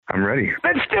I'm ready.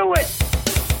 Let's do it!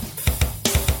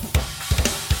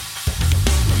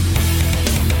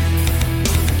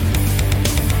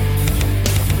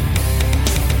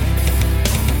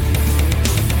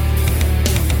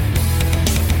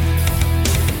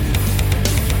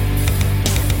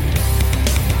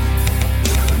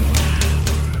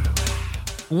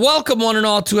 Welcome, one and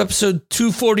all, to episode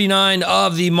 249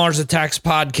 of the Mars Attacks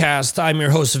podcast. I'm your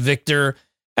host, Victor,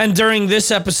 and during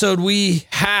this episode, we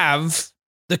have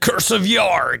the Curse of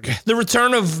Yarg, the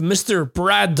return of Mr.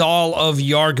 Brad Dahl of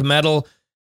Yarg Metal.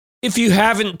 If you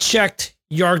haven't checked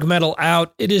Yarg Metal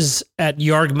out, it is at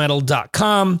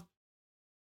yargmetal.com.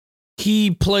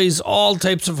 He plays all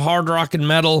types of hard rock and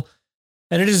metal,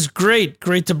 and it is great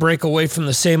to break away from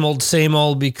the same old,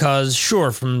 because,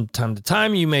 sure, from time to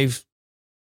time, you may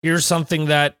hear something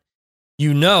that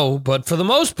you know, but for the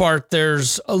most part,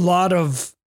 there's a lot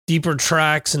of deeper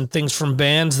tracks and things from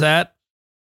bands that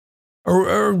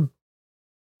are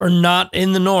not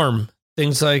in the norm.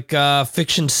 Things like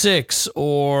Fiction 6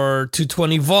 or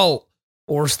 220 Volt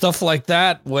or stuff like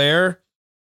that, where,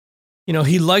 you know,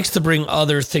 he likes to bring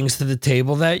other things to the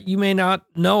table that you may not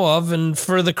know of. And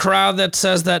for the crowd that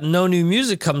says that no new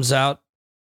music comes out, I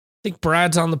think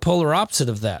Brad's on the polar opposite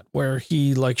of that, where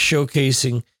he likes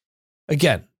showcasing,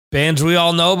 again, bands we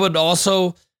all know, but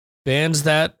also bands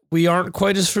that we aren't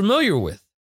quite as familiar with.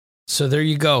 So there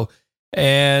you go.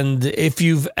 And if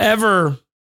you've ever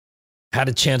had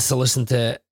a chance to listen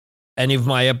to any of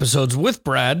my episodes with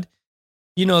Brad,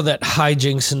 you know that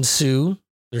hijinks ensue.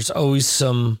 There's always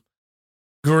some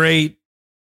great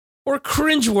or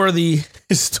cringeworthy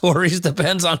stories,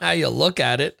 depends on how you look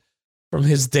at it, from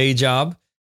his day job.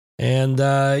 And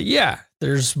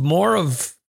there's more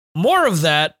of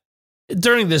that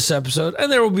during this episode, and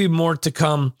there will be more to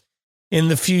come in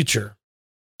the future.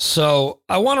 So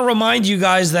I want to remind you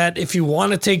guys that if you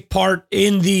want to take part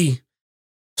in the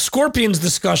Scorpions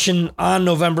discussion on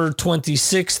November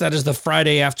 26th, that is the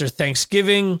Friday after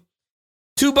Thanksgiving,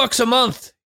 $2 a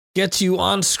month gets you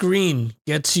on screen,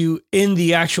 gets you in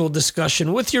the actual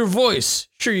discussion with your voice.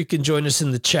 Sure, you can join us in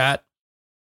the chat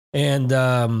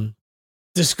and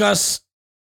discuss,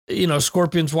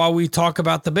 Scorpions while we talk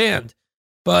about the band.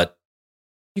 But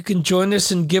you can join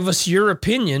us and give us your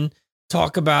opinion,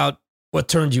 talk about what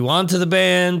turned you on to the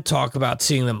band, talk about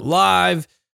seeing them live,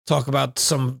 talk about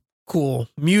some cool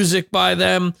music by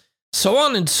them, so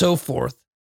on and so forth.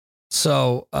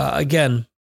 So, again,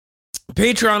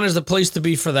 Patreon is the place to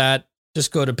be for that.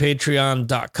 Just go to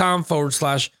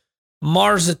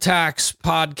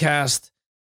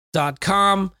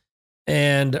patreon.com/MarsAttacksPodcast.com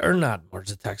or not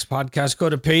Mars Attacks Podcast. Go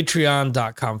to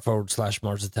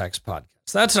patreon.com/Mars Attacks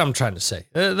Podcast. That's what I'm trying to say.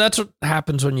 That's what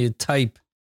happens when you type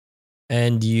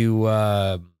and you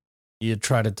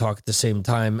try to talk at the same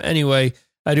time. Anyway,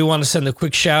 I do want to send a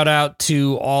quick shout out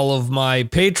to all of my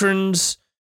patrons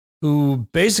who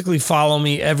basically follow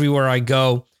me everywhere I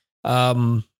go.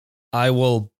 I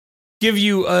will give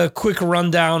you a quick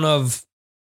rundown of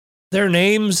their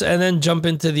names and then jump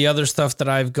into the other stuff that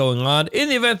I have going on in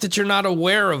the event that you're not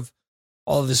aware of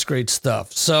all of this great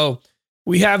stuff. So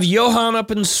we have Johan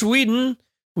up in Sweden.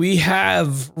 We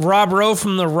have Rob Rowe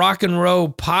from the Rock and Row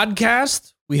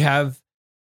podcast. We have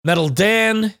Metal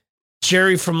Dan,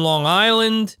 Jerry from Long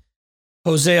Island,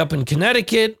 Jose up in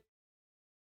Connecticut.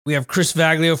 We have Chris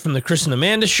Vaglio from the Chris and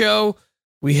Amanda Show.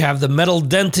 We have the metal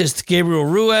dentist, Gabriel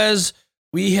Ruiz.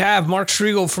 We have Mark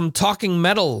Schriegel from Talking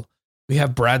Metal. We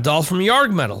have Brad Dahl from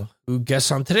Yarg Metal, who guests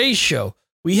on today's show.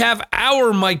 We have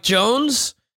our Mike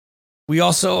Jones. We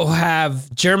also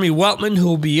have Jeremy Weltman, who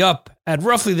will be up at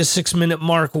roughly the 6-minute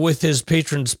mark with his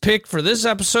patron's pick for this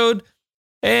episode.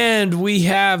 And we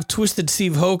have Twisted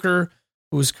Steve Hoker,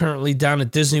 who is currently down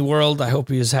at Disney World. I hope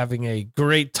he is having a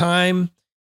great time.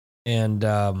 And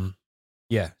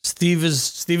Steve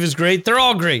is great. They're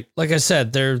all great. Like I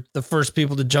said, they're the first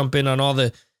people to jump in on all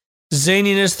the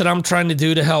zaniness that I'm trying to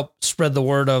do to help spread the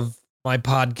word of my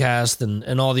podcast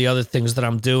and all the other things that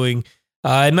I'm doing.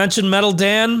 I mentioned Metal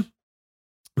Dan.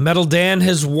 Metal Dan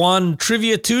has won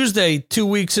Trivia Tuesday 2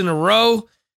 weeks in a row.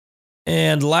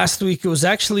 And last week it was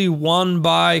actually won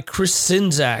by Chris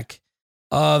Sinzak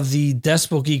of the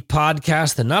Decibel Geek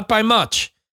podcast, and not by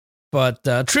much. But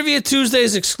Trivia Tuesday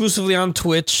is exclusively on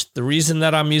Twitch. The reason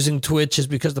that I'm using Twitch is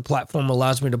because the platform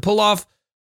allows me to pull off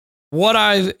what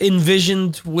I've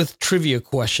envisioned with trivia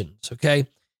questions, okay?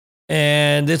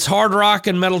 And it's hard rock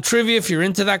and metal trivia. If you're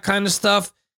into that kind of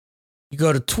stuff, you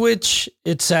go to Twitch.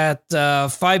 It's at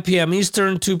 5 p.m.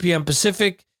 Eastern, 2 p.m.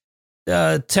 Pacific,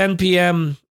 10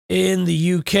 p.m. in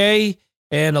the UK,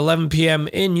 and 11 p.m.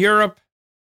 in Europe.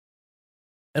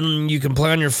 And you can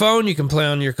play on your phone, you can play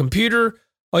on your computer,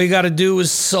 All you got to do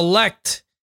is select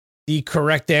the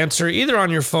correct answer either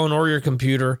on your phone or your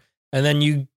computer, and then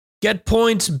you get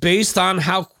points based on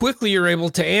how quickly you're able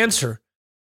to answer.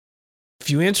 If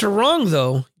you answer wrong,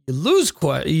 though, you lose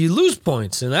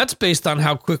points, and that's based on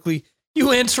how quickly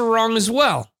you answer wrong as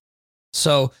well.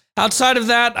 So outside of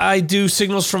that, I do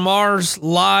Signals from Mars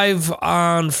live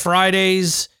on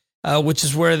Fridays, which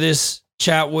is where this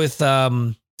chat with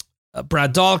Brad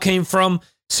Dahl came from.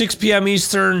 6 p.m.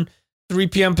 Eastern, 3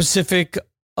 p.m. Pacific,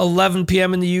 11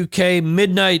 p.m. in the UK,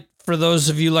 midnight for those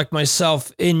of you like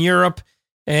myself in Europe.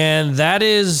 And that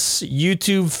is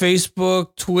YouTube,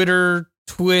 Facebook, Twitter,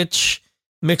 Twitch,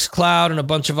 Mixcloud, and a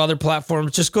bunch of other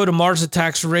platforms. Just go to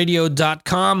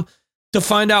MarsAttacksRadio.com to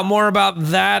find out more about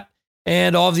that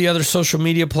and all the other social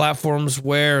media platforms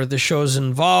where the show is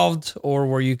involved or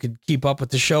where you could keep up with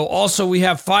the show. Also, we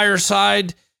have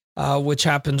Fireside, which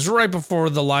happens right before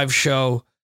the live show,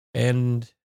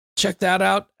 and check that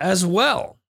out as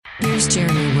well. Here's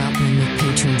Jeremy Weltman with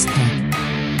Patrons Pick.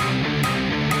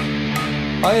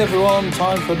 Hi everyone,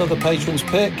 time for another Patrons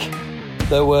Pick.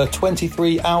 There were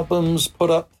 23 albums put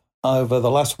up over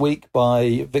the last week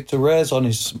by Victor Rez on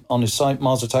his site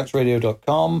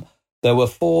MarsAttacksRadio.com. There were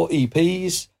 4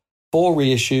 EPs, 4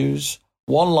 reissues,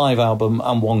 1 live album,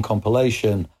 and 1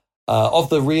 compilation. Of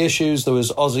the reissues, there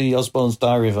was Ozzy Osbourne's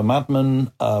Diary of a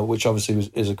Madman, which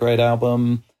obviously is a great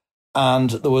album. And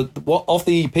there were of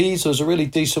the EPs, there was a really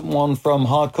decent one from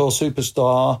Hardcore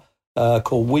Superstar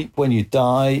called Weep When You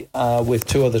Die, with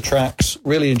 2 other tracks.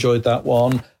 Really enjoyed that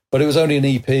one. But it was only an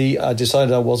EP. I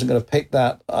decided I wasn't going to pick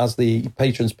that as the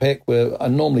Patrons Pick, where I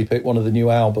normally pick one of the new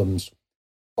albums.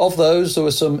 Of those, there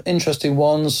were some interesting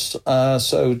ones.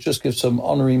 So just give some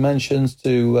honorary mentions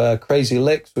to Crazy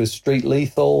Licks with Street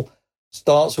Lethal.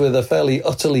 Starts with a fairly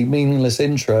utterly meaningless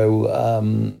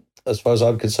intro, as far as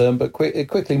I'm concerned, but it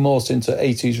quickly morphs into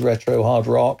 80s retro hard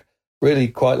rock. Really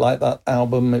quite like that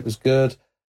album. It was good.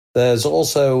 There's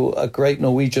also a great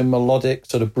Norwegian melodic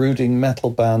sort of brooding metal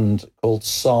band called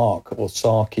Sark or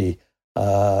Sarki.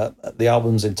 The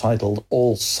album's entitled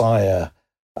All Sire.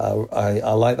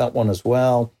 I like that one as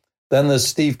well. Then there's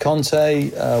Steve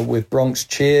Conte with Bronx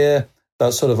Cheer.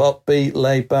 That sort of upbeat,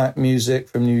 laid-back music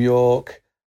from New York.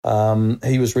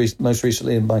 He was most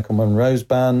recently in Michael Monroe's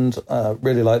band.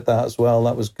 Really liked that as well.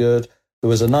 That was good. There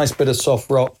was a nice bit of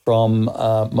soft rock from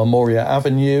Memoria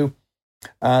Avenue,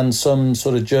 and some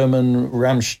sort of German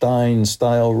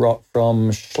Rammstein-style rock from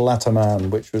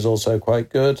Schlatterman, which was also quite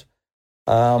good.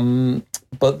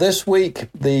 But this week,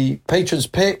 the Patrons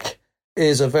Pick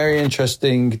is a very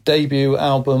interesting debut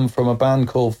album from a band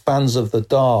called Fans of the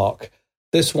Dark.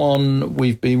 This one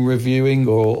we've been reviewing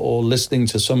or listening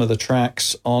to some of the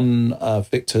tracks on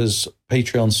Victor's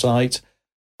Patreon site,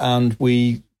 and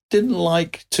we didn't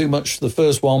like too much the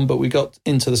first one, but we got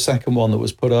into the second one that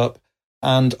was put up.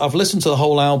 And I've listened to the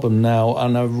whole album now,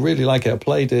 and I really like it. I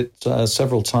played it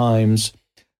several times.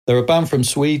 They're a band from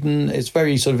Sweden. It's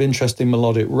very sort of interesting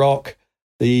melodic rock.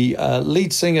 The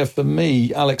lead singer for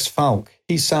me, Alex Falk,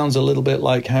 he sounds a little bit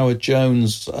like Howard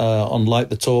Jones on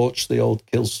Light the Torch, the old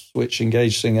Killswitch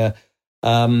Engage singer.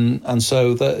 And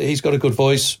so he's got a good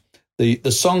voice.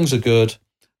 The songs are good.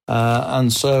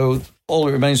 And so all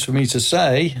it remains for me to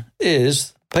say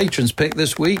is Patrons Pick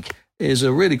this week is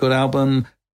a really good album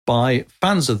by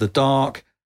Fans of the Dark.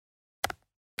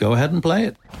 Go ahead and play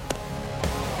it.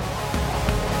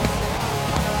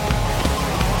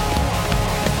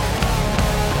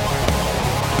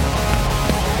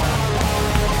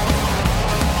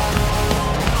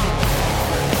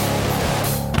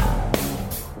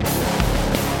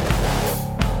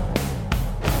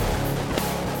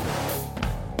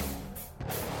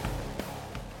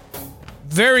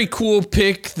 Very cool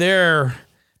pick there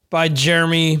by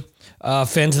Jeremy,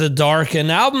 Fans of the Dark. An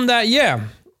album that,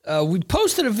 we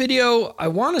posted a video, I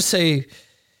want to say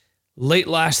late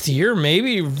last year,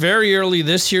 maybe very early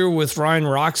this year, with Ryan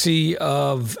Roxy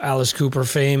of Alice Cooper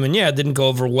fame. And it didn't go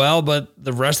over well, but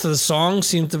the rest of the songs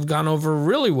seem to have gone over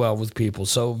really well with people.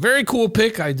 So very cool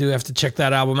pick. I do have to check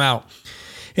that album out.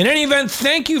 In any event,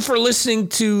 thank you for listening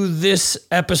to this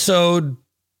episode.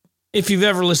 If you've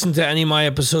ever listened to any of my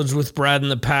episodes with Brad in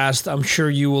the past, I'm sure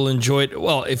you will enjoy it.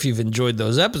 Well, if you've enjoyed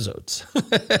those episodes.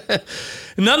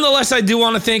 Nonetheless, I do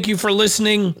want to thank you for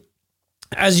listening.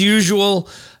 As usual,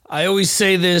 I always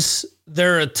say this.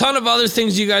 There are a ton of other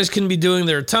things you guys can be doing.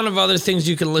 There are a ton of other things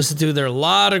you can listen to. There are a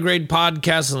lot of great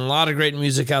podcasts and a lot of great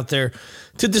music out there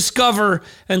to discover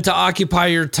and to occupy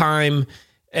your time.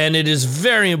 And it is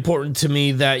very important to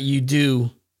me that you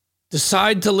do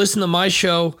decide to listen to my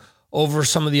show over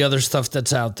some of the other stuff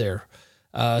that's out there.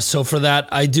 So for that,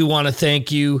 I do want to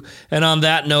thank you. And on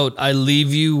that note, I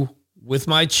leave you with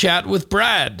my chat with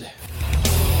Brad.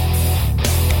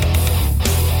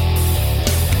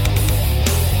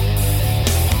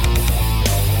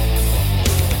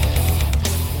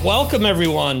 Welcome,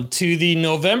 everyone, to the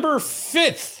November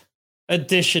 5th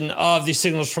edition of the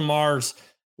Signals from Mars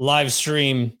live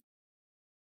stream.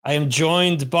 I am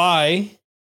joined by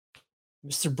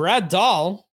Mr. Brad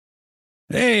Dahl.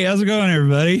 Hey, how's it going,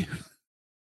 everybody?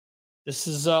 This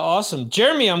is awesome.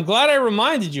 Jeremy, I'm glad I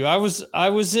reminded you. I was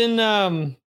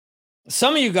in,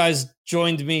 some of you guys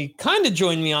joined me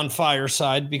on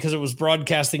Fireside because it was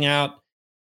broadcasting out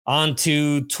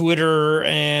onto Twitter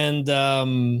and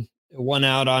it went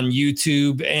out on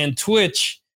YouTube and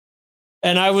Twitch.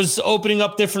 And I was opening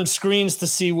up different screens to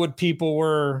see what people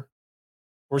were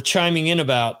chiming in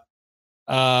about.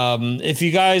 If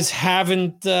you guys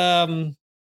haven't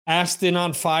asked in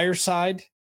on Fireside,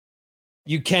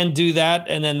 you can do that.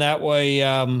 And then that way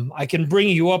I can bring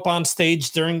you up on stage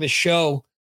during the show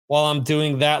while I'm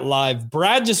doing that live.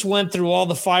 Brad just went through all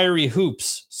the fiery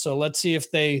hoops. So let's see if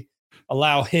they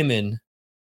allow him in.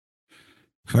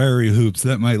 Fiery hoops.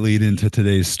 That might lead into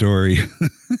today's story.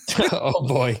 Oh,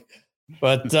 boy.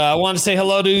 But I want to say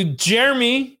hello to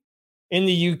Jeremy in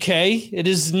the UK. It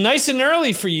is nice and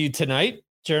early for you tonight.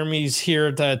 Jeremy's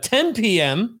here at 10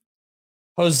 p.m.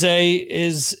 Jose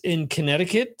is in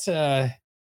Connecticut.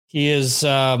 He is,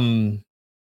 I'll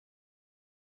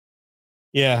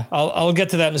get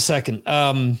to that in a second.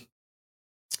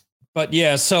 But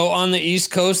yeah, so on the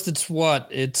East Coast, it's what?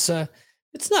 It's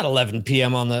not 11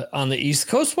 p.m. on the East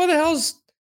Coast. Why the hell's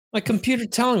my computer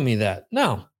telling me that?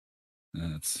 No.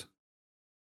 If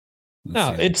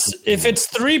it's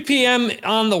 3 p.m.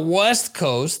 on the West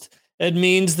Coast, it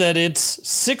means that it's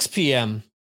 6 p.m.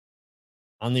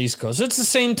 on the East Coast. It's the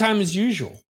same time as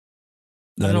usual.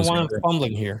 I don't know why I'm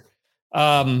fumbling here.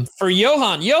 For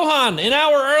Johan, an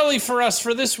hour early for us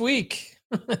for this week.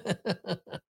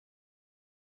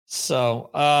 So,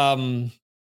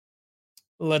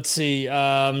 let's see.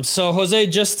 So Jose,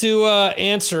 just to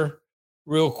answer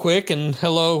real quick, and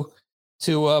hello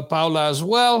to Paula as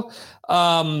well.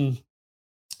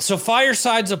 So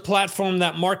Fireside's a platform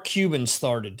that Mark Cuban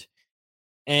started,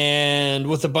 and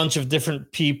with a bunch of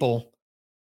different people.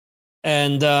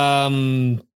 And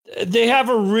they have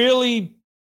a really,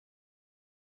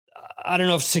 I don't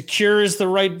know if secure is the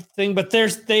right thing, but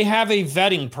they have a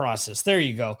vetting process. There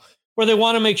you go. Where they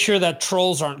want to make sure that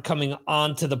trolls aren't coming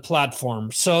onto the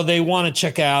platform. So they want to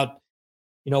check out,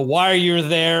 why you're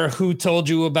there, who told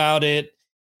you about it.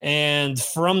 And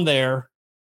from there,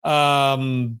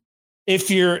 if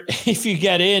you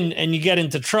get in and you get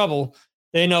into trouble,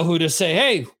 they know who to say,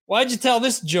 hey, why'd you tell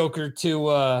this joker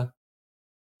to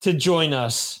join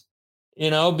us?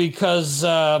 Because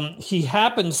he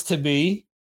happens to be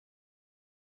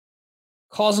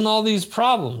causing all these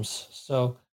problems.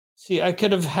 So, see, I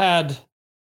could have had,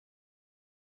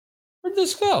 where'd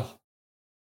this go?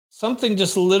 Something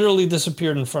just literally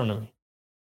disappeared in front of me.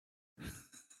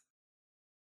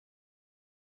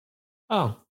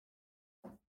 Oh,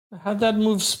 how'd that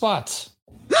move spots?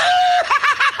 Just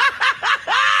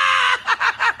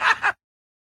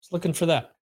looking for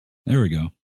that. There we go.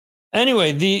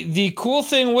 Anyway, the cool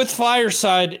thing with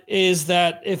Fireside is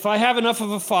that if I have enough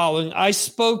of a following, I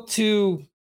spoke to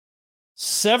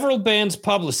several bands'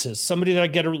 publicists, somebody that I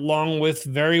get along with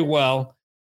very well,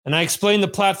 and I explained the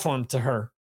platform to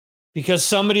her because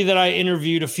somebody that I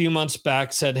interviewed a few months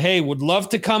back said, hey, would love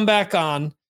to come back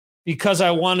on because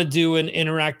I want to do an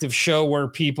interactive show where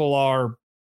people are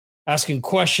asking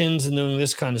questions and doing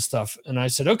this kind of stuff. And I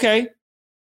said, okay.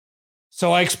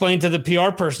 So I explained to the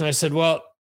PR person, I said, well,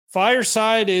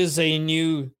 Fireside is a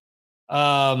new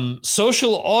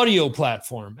social audio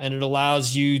platform, and it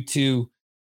allows you to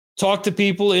talk to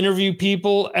people, interview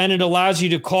people, and it allows you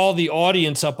to call the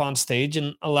audience up on stage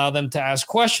and allow them to ask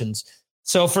questions.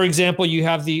 So, for example, you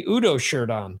have the Udo shirt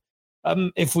on.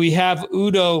 If we have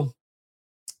Udo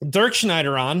Dirk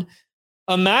Schneider on,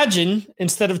 imagine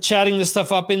instead of chatting this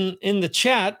stuff up in the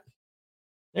chat,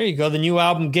 there you go, the new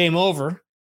album Game Over.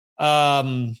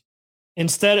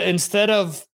 Instead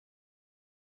of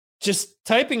just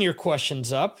typing your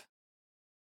questions up,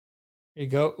 there you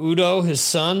go, Udo, his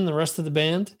son, the rest of the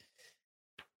band,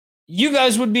 you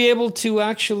guys would be able to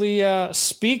actually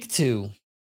speak to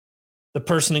the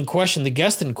person in question, the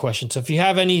guest in question. So if you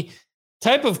have any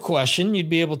type of question,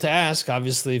 you'd be able to ask.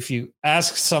 Obviously, if you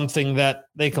ask something that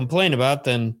they complain about,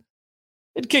 then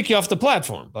it'd kick you off the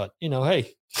platform. But,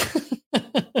 hey,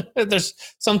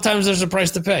 sometimes there's a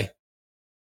price to pay.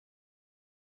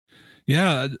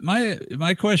 Yeah,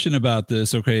 my question about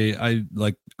this, okay, I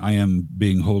am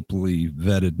being hopefully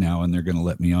vetted now and they're going to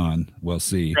let me on. We'll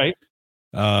see. Right.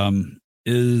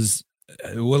 Is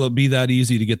will it be that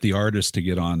easy to get the artists to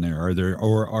get on there?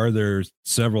 Are there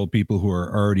several people who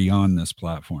are already on this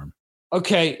platform?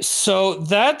 Okay, so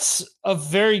that's a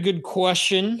very good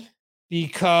question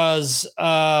because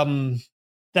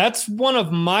that's one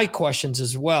of my questions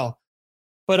as well.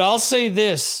 But I'll say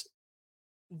this,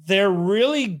 they're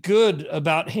really good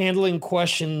about handling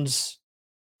questions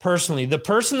personally. The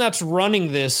person that's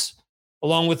running this,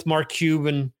 along with Mark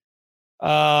Cuban,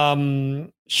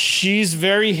 she's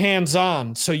very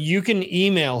hands-on. So you can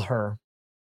email her.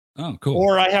 Oh, cool.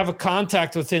 Or I have a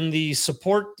contact within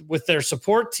with their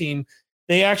support team.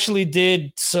 They actually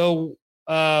did. So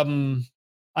I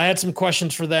had some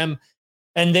questions for them,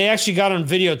 and they actually got on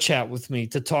video chat with me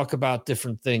to talk about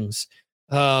different things.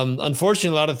 Unfortunately,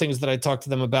 a lot of things that I talked to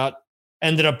them about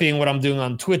ended up being what I'm doing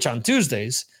on Twitch on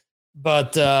Tuesdays.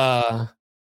 But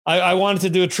I wanted to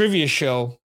do a trivia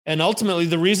show. And ultimately,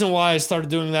 the reason why I started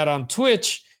doing that on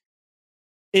Twitch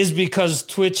is because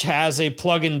Twitch has a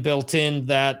plugin built in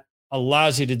that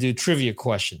allows you to do trivia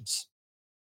questions.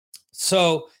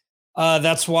 So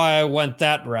that's why I went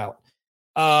that route.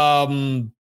 I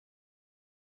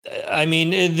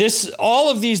mean, all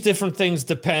of these different things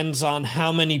depends on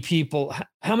how many people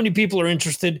are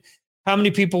interested, how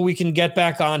many people we can get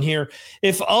back on here.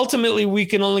 If ultimately we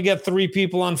can only get 3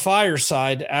 people on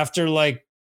Fireside after like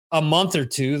a month or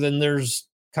 2, then there's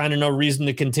kind of no reason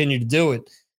to continue to do it.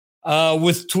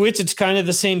 With Twitch, it's kind of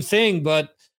the same thing,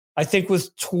 but I think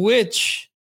with Twitch,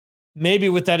 maybe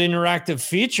with that interactive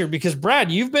feature, because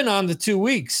Brad, you've been on the 2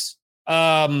 weeks.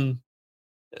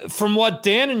 From what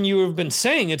Dan and you have been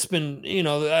saying, it's been,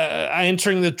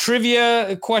 answering the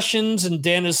trivia questions, and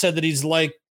Dan has said that he's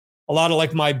like a lot of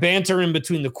like my banter in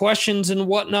between the questions and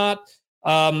whatnot.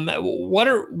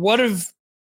 What have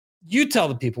you tell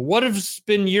the people? What has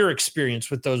been your experience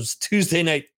with those Tuesday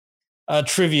night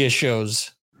trivia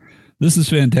shows? This is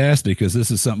fantastic because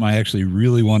this is something I actually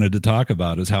really wanted to talk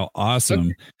about, is how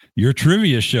awesome your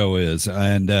trivia show is.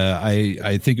 And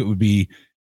I think it would be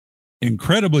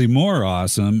incredibly more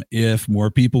awesome if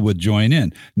more people would join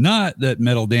in. Not that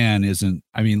Metal Dan isn't,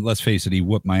 I mean, let's face it, he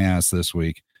whooped my ass this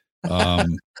week.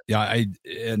 It's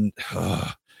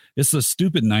the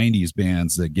stupid 90s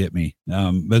bands that get me.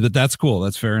 But that's cool.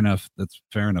 That's fair enough.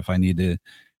 I need to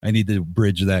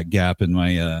bridge that gap in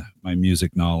my my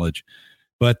music knowledge.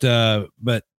 But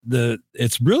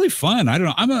it's really fun. I don't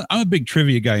know. I'm a big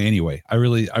trivia guy anyway. I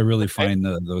really find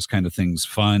those kind of things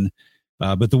fun.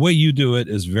 But the way you do it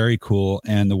is very cool,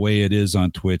 and the way it is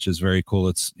on Twitch is very cool.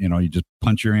 It's, you just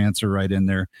punch your answer right in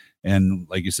there, and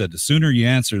like you said, the sooner you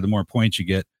answer, the more points you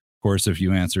get. Of course, if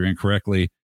you answer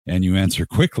incorrectly and you answer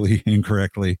quickly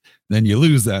incorrectly, then you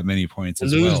lose that many points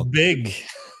as well. Big.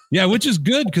 Yeah, which is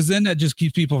good, because then that just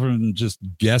keeps people from just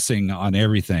guessing on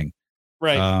everything.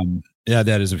 Right. Yeah,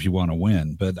 that is if you want to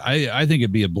win. But I think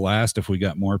it'd be a blast if we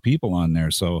got more people on there.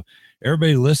 So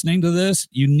everybody listening to this,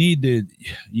 you need to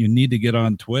get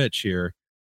on Twitch here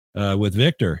with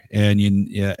Victor,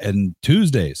 and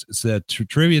Tuesdays. It's that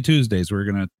Trivia Tuesdays. We're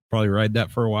gonna probably ride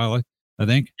that for a while, I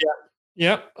think. Yeah.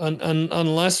 Yep.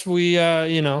 Unless we,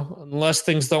 unless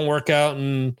things don't work out,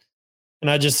 and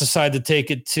I just decide to take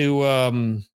it to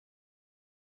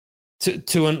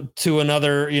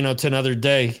another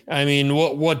day. I mean,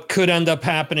 what could end up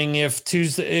happening if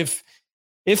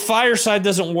Fireside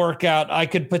doesn't work out, I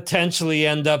could potentially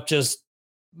end up just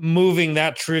moving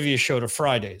that trivia show to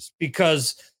Fridays,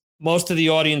 because most of the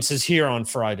audience is here on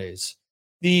Fridays.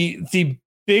 The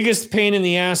biggest pain in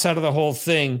the ass out of the whole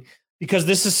thing, because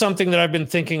this is something that I've been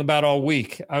thinking about all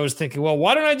week. I was thinking, well,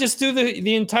 why don't I just do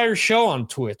the entire show on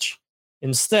Twitch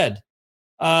instead?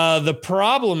 The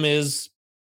problem is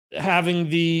having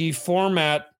the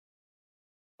format,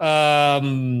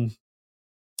 being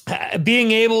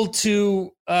able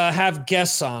to have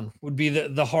guests on would be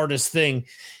the hardest thing,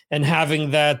 and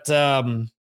having that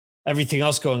everything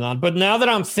else going on. But now that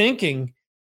I'm thinking,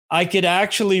 I could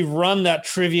actually run that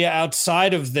trivia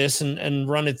outside of this and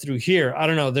run it through here. I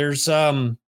don't know. There's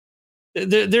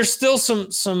still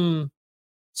some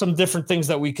different things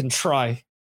that we can try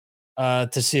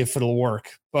to see if it'll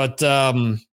work. But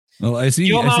well, I see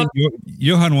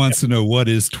Johan wants to know, what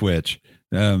is Twitch?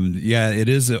 Yeah, it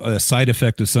is a side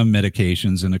effect of some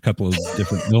medications and a couple of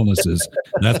different illnesses.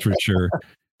 That's for sure.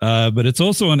 But it's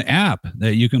also an app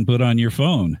that you can put on your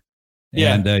phone.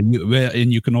 Yeah.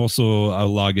 And you can also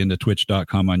log into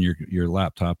twitch.com on your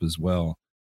laptop as well.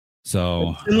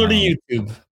 So it's similar to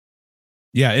YouTube.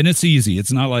 Yeah, and it's easy.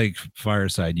 It's not like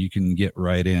Fireside. You can get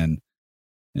right in.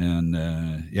 And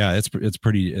yeah, it's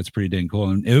pretty dang cool,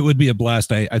 and it would be a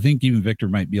blast. I think even Victor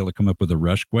might be able to come up with a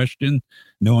rush question,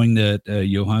 knowing that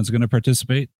Johan's going to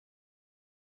participate.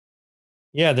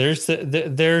 Yeah, there's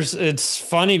it's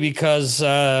funny because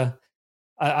I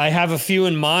have a few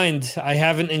in mind. I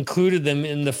haven't included them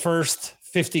in the first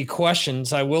 50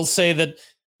 questions. I will say that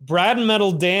Brad and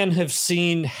Metal Dan have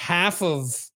seen half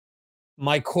of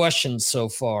my questions so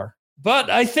far. But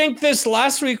I think this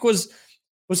last week was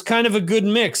kind of a good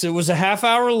mix. It was a half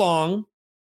hour long.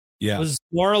 Yeah. It was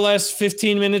more or less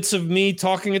 15 minutes of me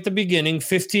talking at the beginning,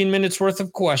 15 minutes worth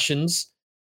of questions.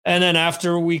 And then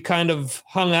after we kind of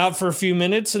hung out for a few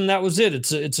minutes, and that was it.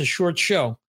 It's a short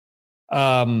show.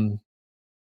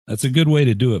 That's a good way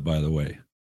to do it, by the way.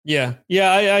 Yeah.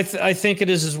 I think it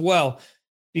is as well,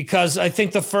 because I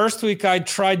think the first week I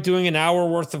tried doing an hour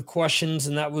worth of questions,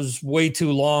 and that was way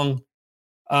too long.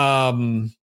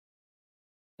 And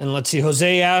let's see.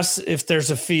 Jose asks if there's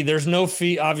a fee. There's no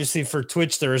fee, obviously, for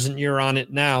Twitch. There isn't. You're on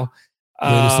it now. Wait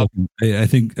a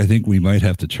second. I think we might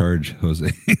have to charge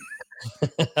Jose.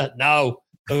 No,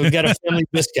 we'll get a family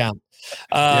discount.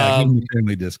 Yeah, give me a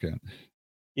family discount.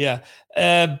 Yeah.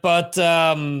 But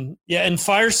in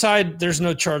Fireside, there's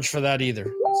no charge for that either.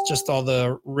 It's just all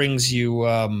the rings you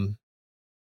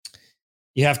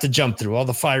have to jump through, all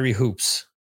the fiery hoops.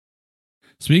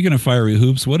 Speaking of fiery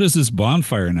hoops, what is this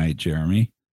bonfire night, Jeremy?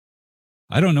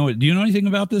 I don't know. Do you know anything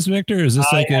about this, Victor? Is this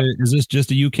is this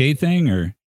just a UK thing,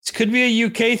 or? This could be a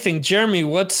UK thing. Jeremy,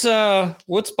 what's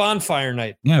bonfire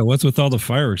night? Yeah, what's with all the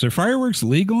fireworks? Are fireworks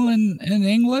legal in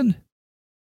England?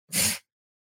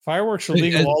 Fireworks are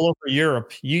legal all over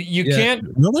Europe. You can't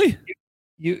really.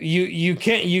 You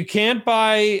can't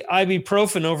buy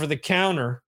ibuprofen over the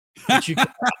counter. But you can,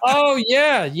 oh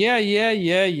yeah.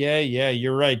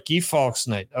 You're right. Guy Fawkes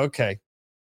night. Okay.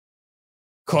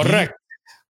 Correct.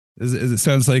 It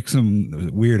sounds like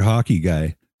some weird hockey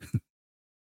guy.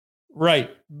 Right.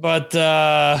 But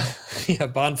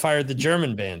Bonfire, the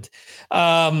German band.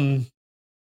 Guy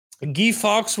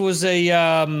Fawkes was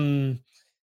a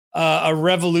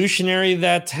revolutionary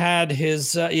that had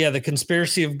his the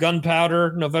conspiracy of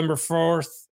gunpowder, November 4th,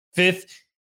 5th.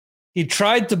 He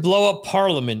tried to blow up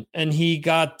Parliament, and he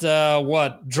got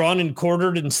drawn and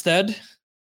quartered instead.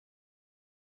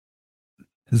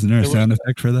 Isn't there a sound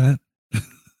effect for that?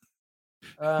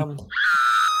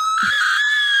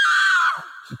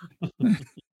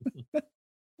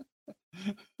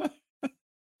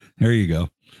 There you go.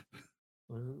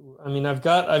 I mean, I've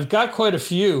got quite a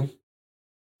few.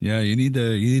 Yeah, you need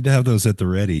to have those at the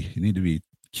ready. You need to be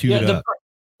queued up.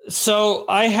 So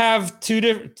I have two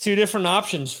different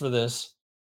options for this.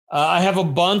 I have a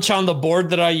bunch on the board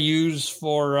that I use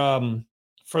for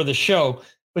the show,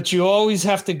 but you always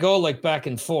have to go like back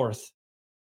and forth,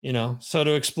 you know. So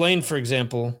to explain, for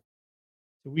example,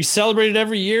 we celebrate it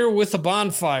every year with a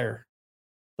bonfire,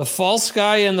 the false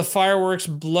sky and the fireworks,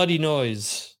 bloody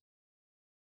noise.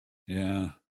 Yeah.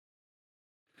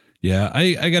 Yeah,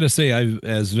 I got to say,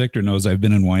 as Victor knows, I've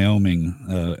been in Wyoming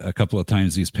a couple of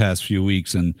times these past few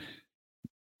weeks, and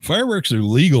fireworks are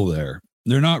legal there.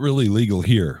 They're not really legal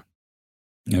here,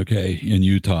 okay, in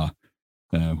Utah,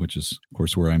 which is, of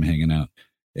course, where I'm hanging out.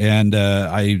 And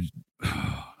I'm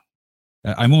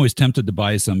always tempted to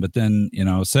buy some, but then, you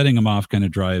know, setting them off kind of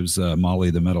drives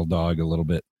Molly, the metal dog, a little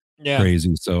bit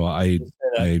crazy. So I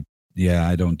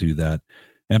don't do that.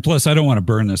 And plus, I don't want to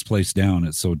burn this place down.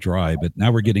 It's so dry. But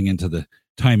now we're getting into the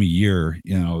time of year.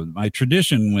 You know, my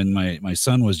tradition when my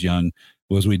son was young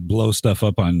was we'd blow stuff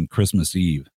up on Christmas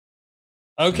Eve.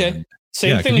 Okay.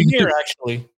 Same thing here,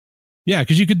 actually. Yeah,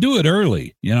 because you could do it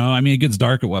early. You know, I mean, it gets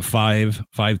dark at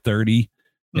 5:30.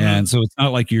 Mm-hmm. And so it's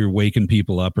not like you're waking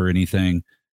people up or anything.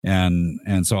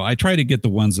 And so I try to get the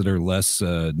ones that are less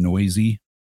noisy,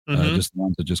 just the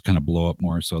ones that just kind of blow up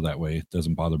more. So that way it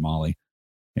doesn't bother Molly.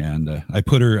 And I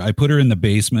put her in the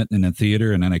basement in the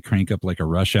theater, and then I crank up like a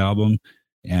Rush album,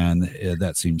 and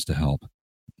that seems to help.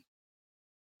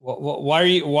 Why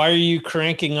are you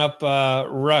cranking up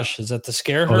Rush? Is that to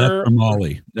scare her? That's for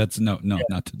Molly. That's not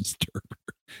to disturb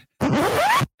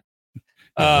her.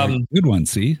 Good one.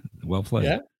 See, well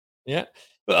played. Yeah.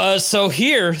 So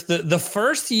here, the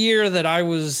first year that I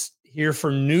was here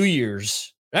for New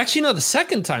Year's, actually no, the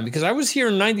second time, because I was here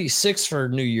in '96 for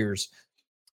New Year's.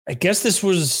 I guess this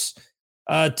was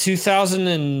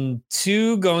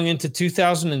 2002 going into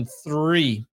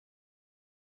 2003.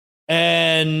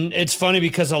 And it's funny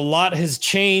because a lot has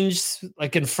changed.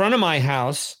 Like in front of my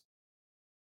house,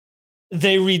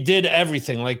 they redid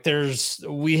everything. Like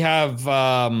we have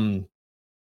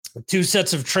 2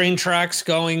 sets of train tracks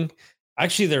going.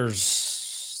 Actually,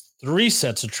 there's 3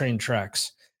 sets of train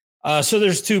tracks. So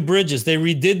there's 2 bridges. They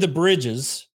redid the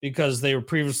bridges because they were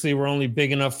previously only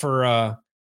big enough for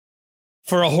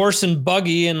a horse and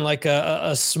buggy and like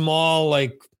a small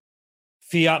like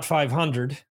Fiat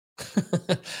 500.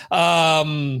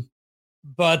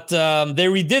 But they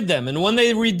redid them, and when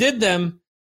they redid them,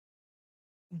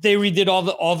 they redid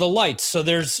all the lights. So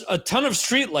there's a ton of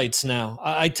street lights now.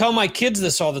 I tell my kids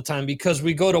this all the time because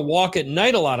we go to walk at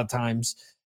night a lot of times,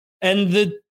 and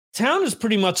the town is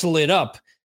pretty much lit up.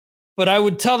 But I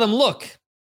would tell them, look,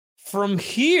 from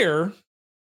here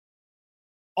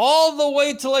all the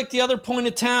way to like the other point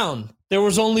of town, there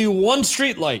was only one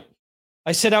street light.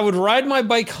 I said I would ride my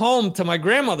bike home to my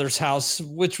grandmother's house,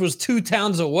 which was 2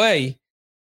 towns away,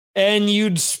 and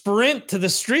you'd sprint to the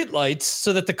street lights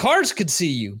so that the cars could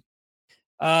see you.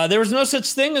 There was no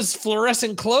such thing as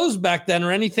fluorescent clothes back then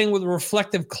or anything with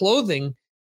reflective clothing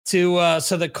to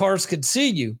so that cars could see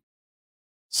you.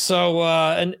 So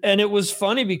and it was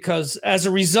funny because as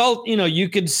a result, you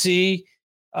could see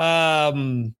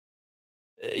shooting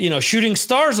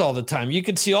stars all the time. You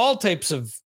could see all types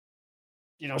of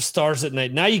stars at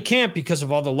night. Now you can't because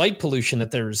of all the light pollution that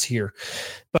there is here.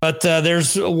 But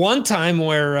there's one time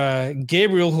where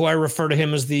Gabriel, who I refer to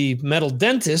him as the metal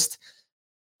dentist,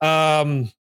 there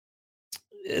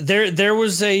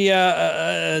was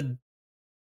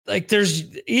there's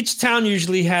each town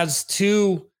usually has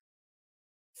 2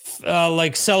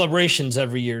 like celebrations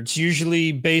every year. It's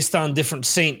usually based on different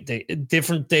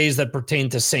different days that pertain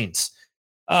to saints.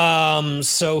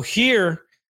 So here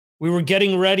we were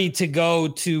getting ready to go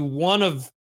to one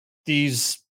of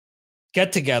these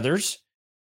get-togethers.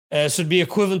 So it'd be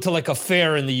equivalent to like a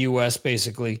fair in the U.S.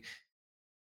 basically.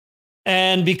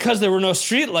 And because there were no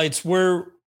streetlights, we're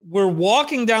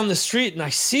walking down the street and I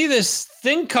see this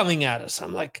thing coming at us.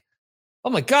 I'm like,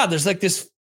 oh my God, there's like this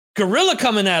gorilla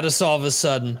coming at us all of a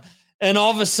sudden. And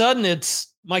all of a sudden it's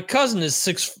my cousin is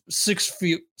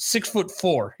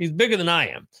 6'4". He's bigger than I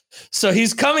am. So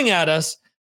he's coming at us.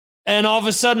 And all of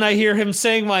a sudden I hear him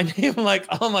saying my name. I'm like,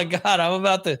 oh my God, I'm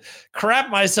about to crap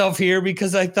myself here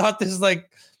because I thought this like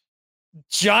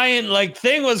giant like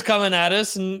thing was coming at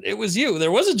us. And it was you.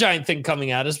 There was a giant thing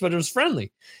coming at us, but it was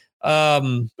friendly.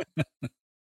 Wait,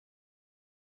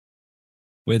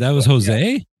 that was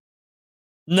Jose?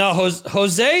 No,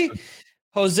 Jose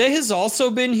has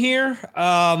also been here.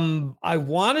 I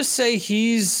want to say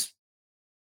he's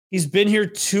been here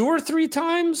 2 or 3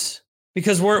 times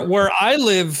because where I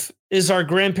live is our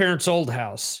grandparents' old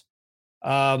house.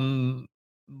 When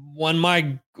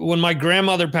my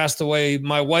grandmother passed away,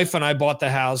 my wife and I bought the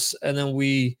house, and then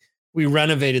we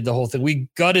renovated the whole thing. We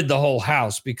gutted the whole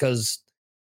house because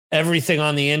everything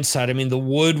on the inside. I mean, the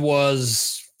wood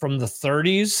was from the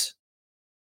 30s.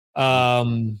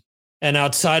 And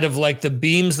outside of like the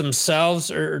beams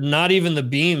themselves, or not even the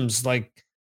beams, like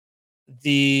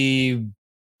the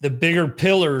bigger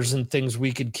pillars and things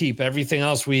we could keep. Everything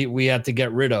else we had to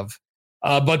get rid of.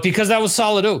 But because that was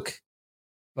solid oak.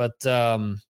 But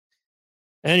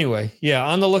anyway, yeah,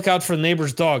 on the lookout for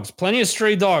neighbors' dogs. Plenty of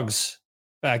stray dogs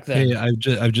back then. Hey,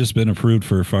 I've just been approved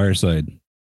for a fireside.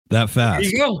 That fast.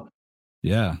 There you go.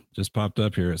 Yeah, just popped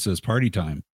up here. It says party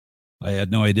time. I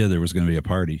had no idea there was going to be a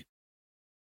party.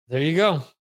 There you go.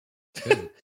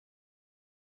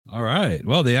 All right.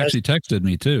 Well, they actually texted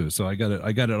me too, so I got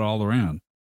it all around.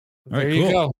 All right, there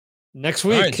you go. Next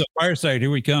week. All right, so fireside,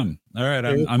 here we come. All right,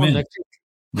 I'm in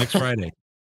next Friday.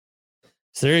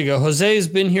 So there you go. Jose has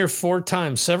been here 4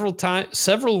 times,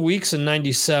 several weeks in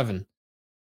 97.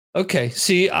 Okay.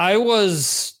 See, I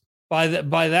was by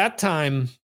that time.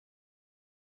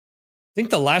 I think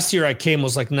the last year I came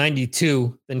was like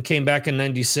 92, then came back in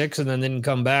 96, and then didn't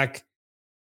come back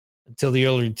until the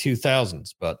early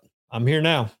 2000s. But I'm here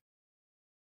now.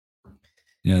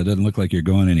 Yeah, it doesn't look like you're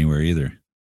going anywhere either.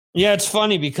 Yeah, it's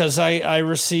funny because I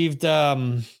received,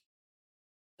 my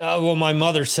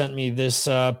mother sent me this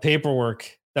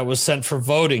paperwork that was sent for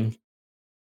voting.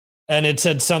 And it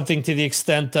said something to the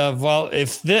extent of, well,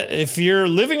 if you're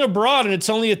living abroad and it's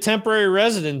only a temporary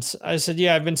residence, I said,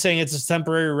 yeah, I've been saying it's a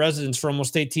temporary residence for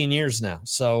almost 18 years now.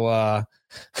 So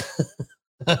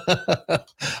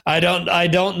I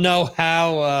don't know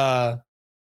how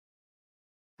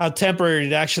temporary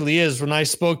it actually is. When I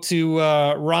spoke to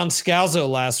Ron Scalzo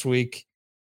last week,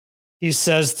 he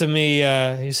says to me,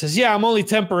 yeah, I'm only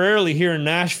temporarily here in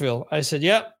Nashville. I said,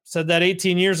 yep, said that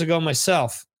 18 years ago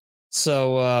myself.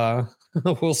 So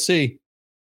we'll see.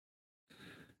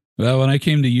 Well, when I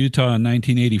came to Utah in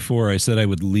 1984, I said I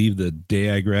would leave the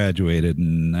day I graduated,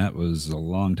 and that was a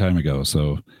long time ago.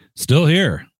 So still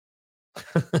here.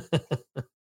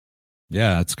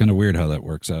 Yeah, it's kind of weird how that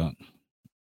works out.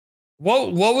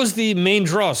 What was the main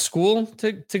draw? School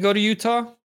to go to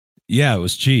Utah? Yeah, it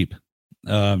was cheap.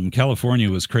 California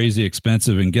was crazy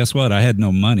expensive, and guess what? I had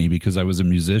no money because I was a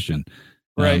musician.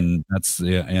 Right. And that's,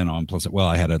 yeah, and plus, well,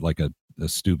 I had a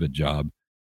stupid job.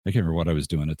 I can't remember what I was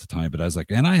doing at the time, but I was like,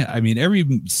 and I mean,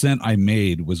 every cent I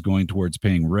made was going towards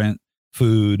paying rent,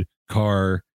 food,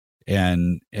 car,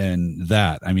 and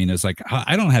that. I mean, it's like,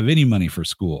 I don't have any money for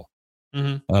school.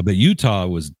 But Utah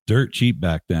was dirt cheap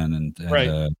back then. And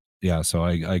Right. Yeah, so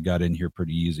I got in here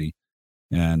pretty easy.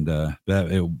 And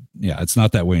it's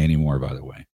not that way anymore, by the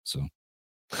way. So,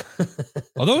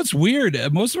 although it's weird,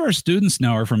 most of our students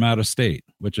now are from out of state,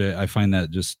 which I find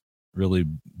that just really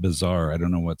bizarre. I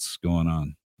don't know what's going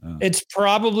on. It's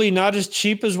probably not as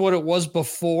cheap as what it was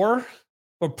before,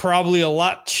 but probably a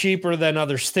lot cheaper than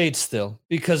other states still.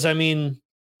 Because I mean,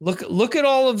 look at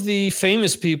all of the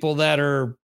famous people that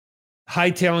are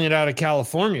hightailing it out of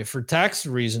California for tax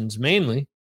reasons, mainly.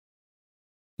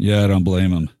 Yeah, I don't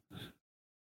blame them.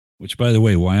 Which, by the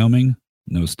way, Wyoming,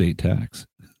 no state tax.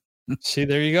 See,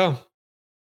 there you go.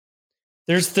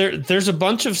 There's a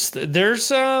bunch of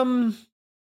I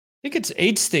think it's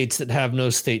 8 states that have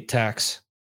no state tax.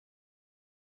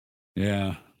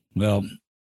 Yeah. Well,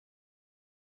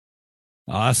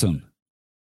 awesome.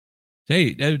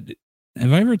 Hey,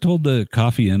 have I ever told the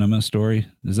coffee enema story?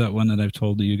 Is that one that I've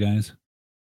told to you guys?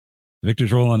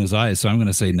 Victor's rolling his eyes, so I'm going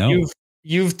to say no.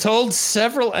 You've told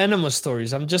several enema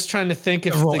stories. I'm just trying to think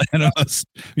if enemas.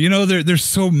 You know, there's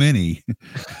so many.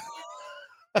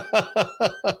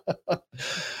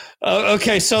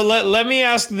 Okay, so let me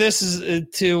ask this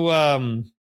to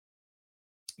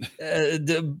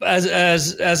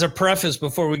as a preface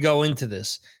before we go into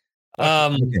this.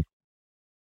 Okay.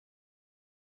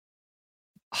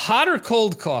 Hot or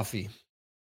cold coffee?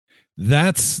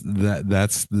 That's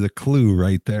the clue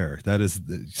right there. That is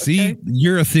see,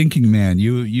 you're a thinking man.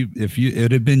 You if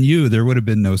it had been you, there would have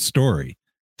been no story.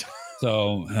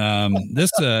 So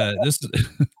this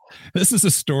this is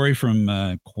a story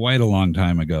from quite a long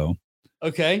time ago.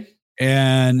 Okay.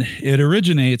 And it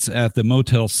originates at the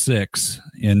Motel 6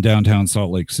 in downtown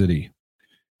Salt Lake City.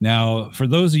 Now, for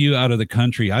those of you out of the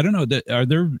country, I don't know that are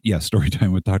there. Yeah, story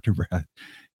time with Dr. Brad.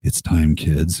 It's time,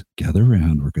 kids. Gather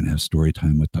around. We're going to have story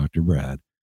time with Dr. Brad.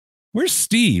 Where's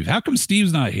Steve? How come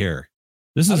Steve's not here?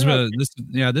 This is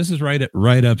this is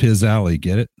right up his alley.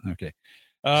 Get it? Okay.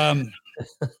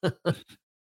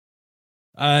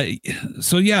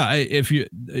 So yeah, if you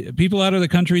people out of the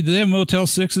country, do they have Motel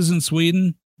 6s in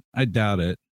Sweden? I doubt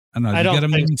it. I don't know. I don't get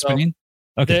them think in so. Spain?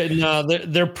 Okay.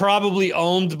 They're probably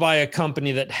owned by a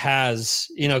company that has,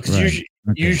 because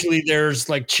usually there's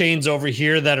like chains over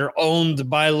here that are owned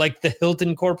by like the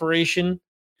Hilton Corporation,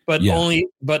 but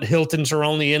Hiltons are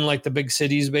only in like the big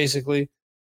cities, basically.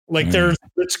 Like there's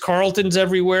Ritz-Carltons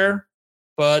everywhere,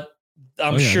 but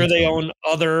I'm sure they own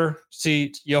other.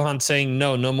 See, Johan's saying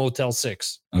no Motel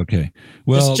 6. Okay.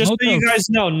 Well, just so you guys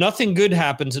know, nothing good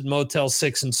happens at Motel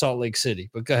 6 in Salt Lake City,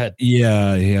 but go ahead.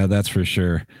 Yeah, that's for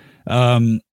sure.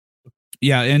 And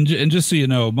just so you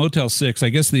know, Motel 6, I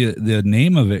guess the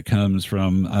name of it comes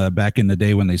from back in the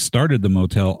day when they started the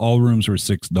motel, all rooms were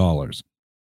 $6.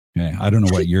 Okay. I don't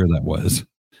know what year that was,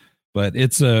 but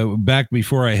it's back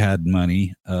before I had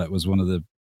money. It was one of the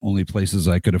only places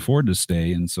I could afford to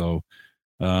stay. And so,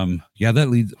 that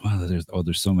leads,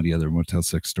 there's so many other Motel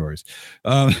 6 stories.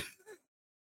 But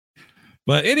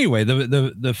anyway,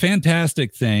 the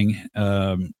fantastic thing,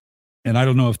 and I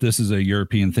don't know if this is a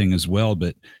European thing as well,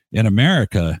 but in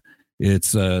America,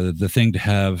 it's the thing to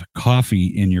have coffee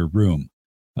in your room.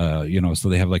 So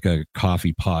they have like a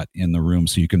coffee pot in the room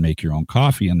so you can make your own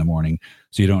coffee in the morning.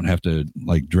 So you don't have to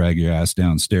like drag your ass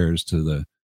downstairs to the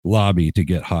lobby to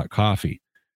get hot coffee.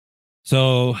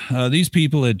 So these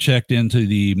people had checked into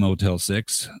the Motel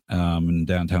 6 in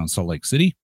downtown Salt Lake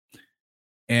City.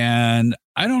 And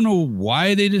I don't know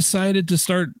why they decided to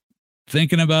start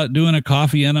thinking about doing a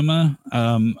coffee enema.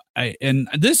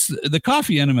 The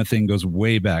coffee enema thing goes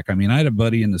way back. I mean, I had a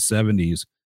buddy in the 70s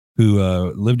who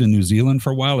lived in New Zealand for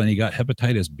a while, and he got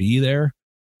hepatitis B there.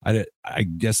 I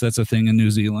guess that's a thing in New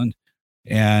Zealand.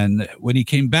 And when he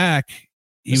came back,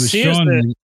 he was showing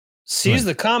me. C is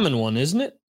the common one, isn't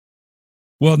it?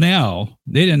 Well, now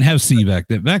they didn't have C back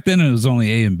then. Back then it was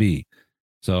only A and B.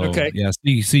 So C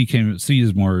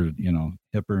is more,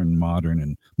 hipper and modern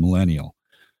and millennial.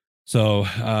 So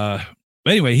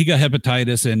anyway, he got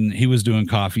hepatitis and he was doing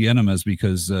coffee enemas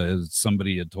because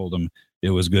somebody had told him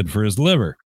it was good for his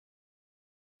liver.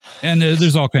 And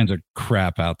there's all kinds of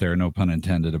crap out there, no pun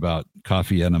intended, about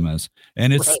coffee enemas.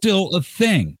 And it's still a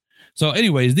thing. So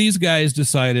anyways, these guys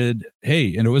decided,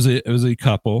 hey, and it was a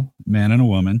couple, man and a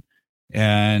woman,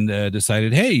 and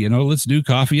decided, hey, let's do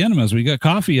coffee enemas. We got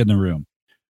coffee in the room.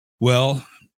 Well,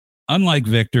 unlike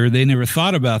Victor, they never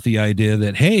thought about the idea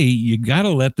that, hey, you got to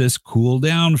let this cool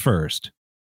down first.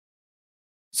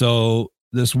 So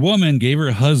this woman gave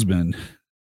her husband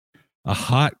a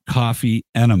hot coffee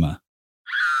enema.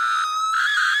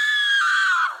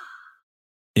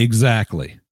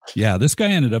 Exactly. Yeah, this guy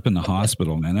ended up in the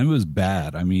hospital, man. It was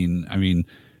bad. I mean,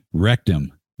 wrecked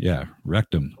him. Yeah,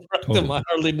 wrecked him. Totally. I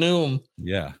hardly knew him.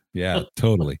 Yeah,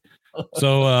 totally.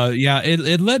 So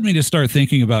it led me to start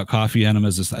thinking about coffee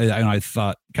enemas. I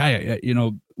thought, guy,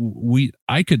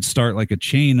 I could start like a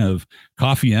chain of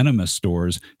coffee enema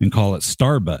stores and call it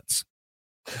Starbutts.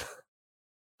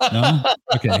 No?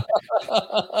 Okay.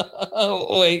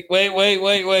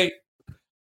 Wait.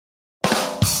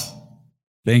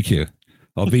 Thank you.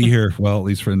 I'll be here. Well, at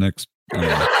least for the next.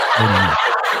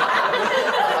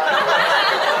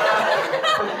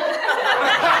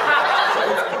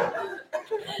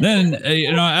 Then,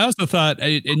 I also thought,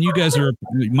 and you guys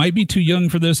might be too young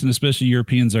for this, and especially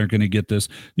Europeans aren't going to get this.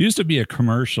 There used to be a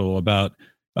commercial about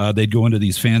they'd go into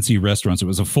these fancy restaurants. It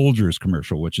was a Folgers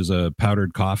commercial, which is a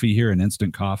powdered coffee here, an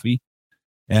instant coffee.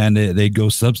 And they'd go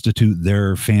substitute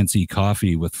their fancy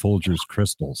coffee with Folgers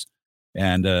crystals.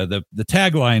 And the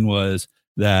tagline was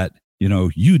that,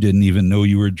 you didn't even know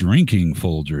you were drinking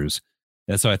Folgers.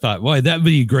 And so I thought, well, that'd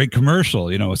be a great commercial.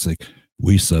 It's like,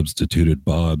 we substituted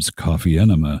Bob's coffee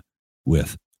enema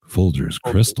with Folgers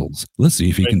crystals. Let's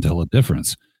see if he can tell a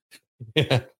difference.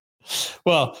 Yeah.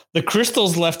 Well, the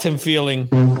crystals left him feeling.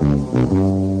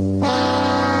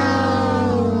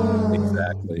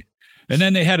 Exactly. And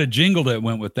then they had a jingle that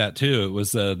went with that too. It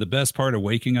was the best part of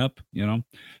waking up,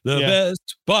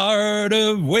 best part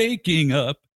of waking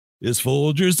up is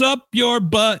Folgers up your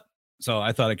butt. So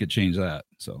I thought I could change that.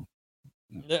 So.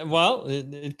 Well,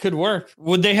 it could work.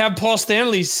 Would they have Paul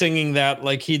Stanley singing that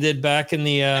like he did back in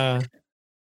the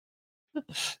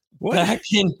when did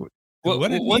he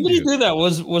do that?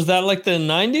 Was that like the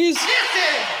 90s?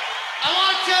 Listen, I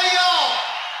want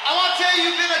to tell you,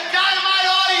 you've been a dynamite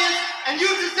audience, and you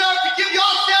deserve to give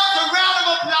yourselves a round of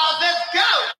applause. Let's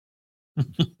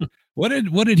go.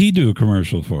 What did he do a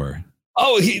commercial for?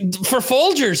 Oh, for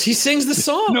Folgers. He sings the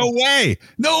song. No way.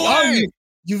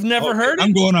 You've never heard it?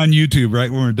 I'm going on YouTube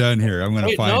right when we're done here. I'm going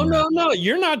to find it. No.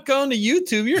 You're not going to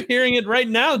YouTube. You're hearing it right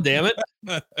now, damn it.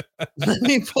 Let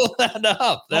me pull that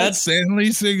up. That's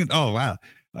Stanley singing. Oh, wow.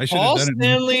 I should have done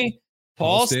it.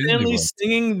 Paul Stanley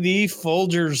singing the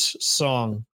Folgers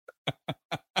song.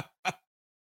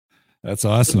 That's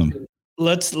awesome.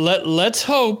 Let's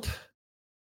hope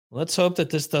that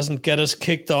this doesn't get us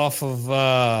kicked off of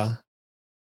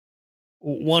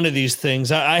one of these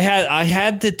things. I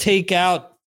had to take out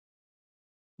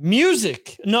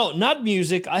music. No, not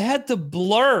music. I had to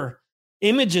blur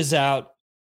images out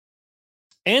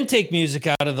and take music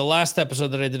out of the last episode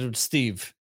that I did with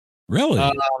Steve. Really?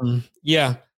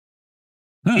 Yeah.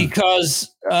 Huh.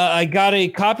 Because I got a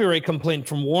copyright complaint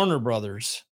from Warner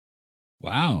Brothers.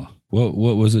 Wow. What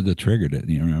was it that triggered it?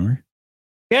 Do you remember?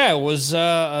 Yeah, it was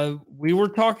we were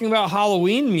talking about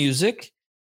Halloween music.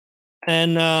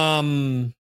 And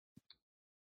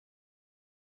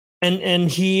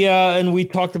we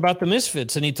talked about the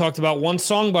Misfits, and he talked about one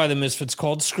song by the Misfits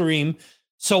called Scream.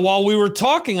 So while we were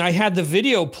talking, I had the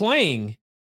video playing,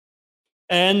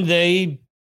 and they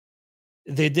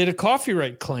did a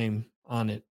copyright claim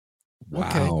on it.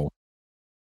 Wow.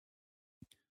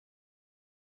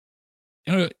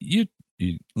 Okay. You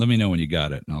let me know when you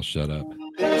got it, and I'll shut up.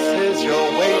 This is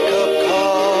your wake-up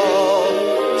call.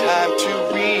 Time to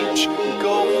reach,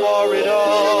 go for it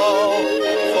all.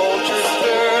 Folgers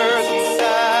stirs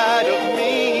inside of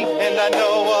me, and I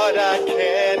know what I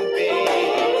can be.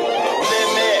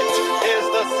 Limit is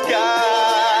the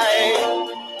sky.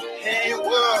 Hey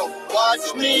world,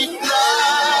 watch me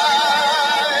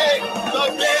fly. The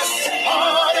best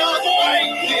part of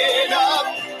waking up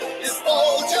is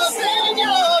Folgers in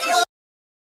your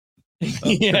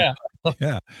Yeah.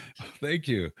 Yeah. Thank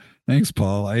you. Thanks,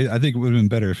 Paul. I think it would have been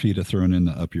better if he'd have thrown in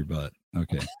the up your butt.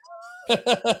 Okay.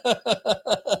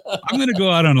 I'm going to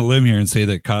go out on a limb here and say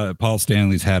that Paul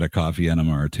Stanley's had a coffee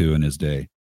enema or two in his day.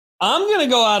 I'm going to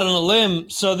go out on a limb.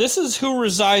 So this is who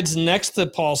resides next to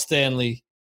Paul Stanley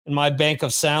in my bank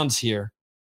of sounds here.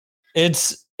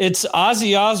 It's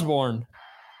Ozzy Osbourne.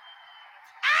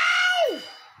 Ow!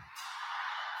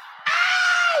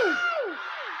 Ow!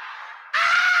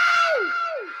 Ow!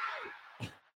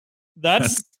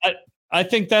 That's I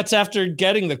think that's after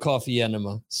getting the coffee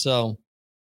enema. So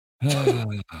yeah.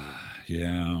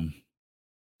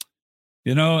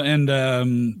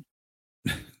 And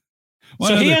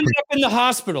so he ended up in the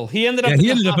hospital. He ended up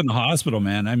in the hospital,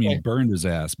 man. I mean, burned his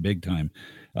ass big time.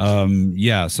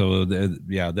 So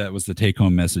that was the take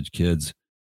home message, kids.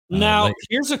 Now,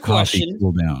 here's a question.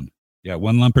 Cool down. Yeah,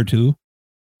 one lump or two.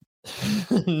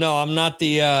 No, I'm not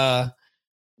the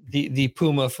the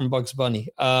puma from Bugs Bunny.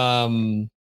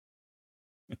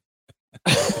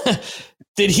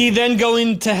 Did he then go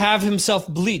in to have himself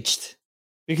bleached?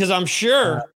 Because I'm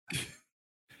sure.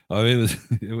 Oh,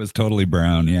 it was totally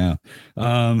brown. Yeah.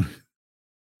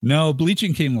 No,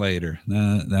 bleaching came later.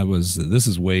 This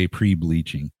is way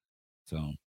pre-bleaching.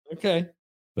 So Okay.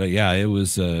 But yeah, it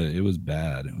was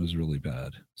bad. It was really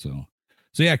bad. So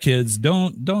yeah, kids,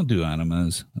 don't do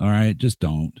enemas. All right, just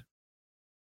don't.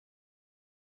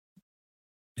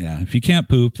 Yeah, if you can't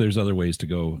poop, there's other ways to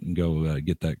go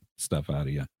get that stuff out of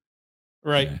you.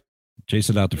 Right. Yeah. Chase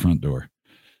it out the front door.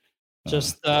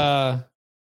 Just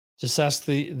ask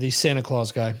the Santa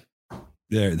Claus guy.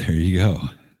 There you go.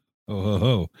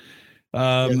 Oh.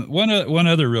 One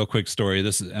other real quick story.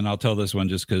 And I'll tell this one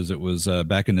just because it was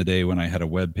back in the day when I had a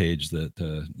web page that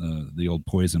the old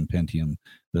Poison Pentium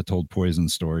that told poison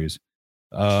stories.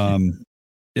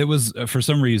 It was for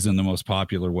some reason the most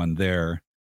popular one there,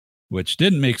 which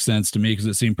didn't make sense to me because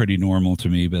it seemed pretty normal to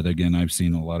me. But again, I've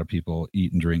seen a lot of people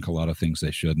eat and drink a lot of things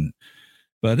they shouldn't.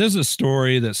 But there's a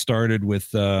story that started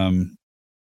with Dad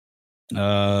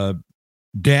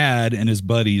and his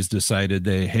buddies decided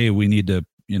we need to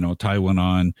tie one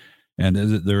on, and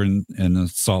they're in the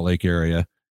Salt Lake area.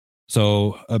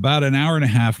 So about an hour and a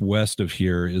half west of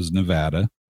here is Nevada.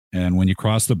 And when you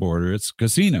cross the border, it's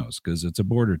casinos because it's a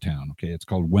border town. Okay. It's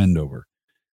called Wendover.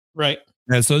 Right.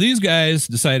 And so these guys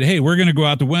decided, hey, we're going to go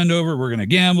out to Wendover. We're going to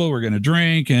gamble. We're going to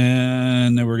drink,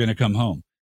 and then we're going to come home.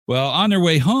 Well, on their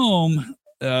way home,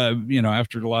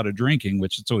 after a lot of drinking,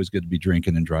 which it's always good to be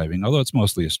drinking and driving, although it's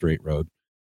mostly a straight road.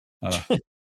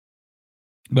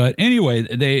 But anyway,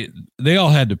 they all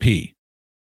had to pee,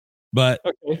 but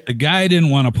the guy didn't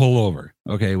want to pull over.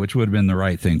 Okay. Which would have been the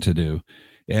right thing to do.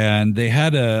 And they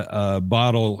had a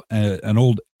bottle, an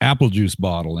old apple juice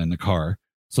bottle in the car.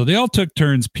 So they all took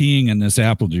turns peeing in this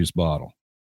apple juice bottle.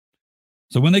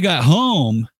 So when they got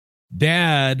home,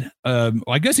 Dad,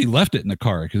 I guess he left it in the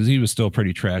car because he was still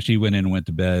pretty trash. He went in and went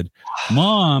to bed.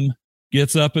 Mom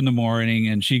gets up in the morning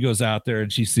and she goes out there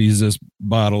and she sees this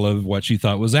bottle of what she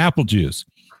thought was apple juice.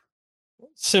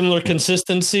 Similar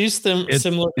consistencies,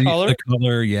 similar color. The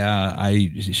color, yeah.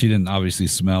 She didn't obviously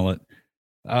smell it.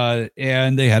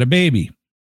 And they had a baby.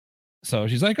 So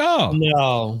she's like, oh.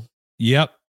 No.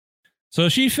 Yep. So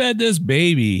she fed this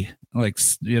baby, I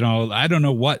don't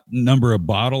know what number of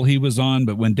bottle he was on,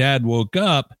 but when Dad woke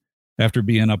up after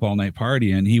being up all night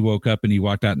partying, he woke up and he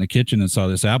walked out in the kitchen and saw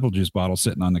this apple juice bottle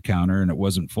sitting on the counter and it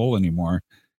wasn't full anymore.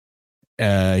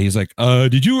 He's like, where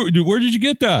did you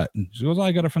get that? And she goes,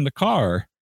 I got it from the car.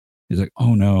 He's like,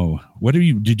 oh no,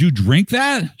 did you drink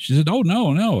that? She said, oh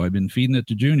no, I've been feeding it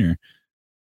to Junior.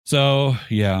 So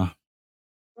yeah.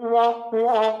 There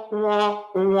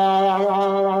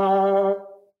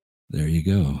you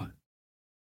go.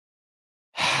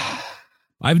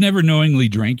 I've never knowingly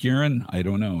drank urine. I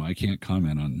don't know. I can't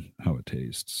comment on how it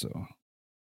tastes. So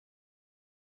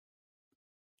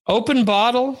open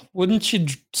bottle, wouldn't you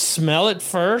smell it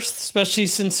first, especially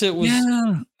since it was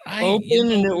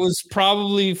open and it was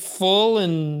probably full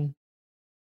and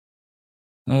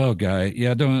oh guy,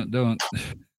 yeah, don't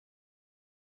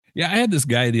yeah, I had this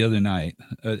guy the other night,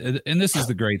 and this is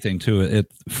the great thing too. At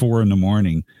 4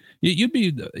 a.m, you'd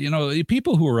be,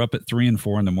 people who are up at 3 and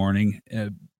 4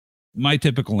 a.m. My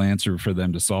typical answer for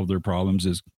them to solve their problems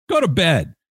is go to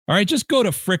bed. All right, just go to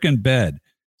frickin' bed.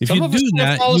 If you do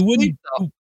that,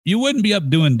 you wouldn't be up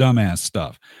doing dumbass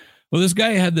stuff. Well, this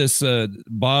guy had this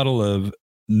bottle of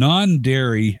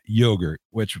non-dairy yogurt,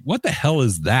 which what the hell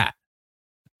is that?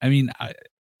 I mean,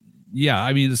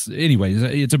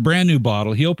 it's a brand new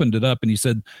bottle. He opened it up and he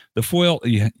said the foil.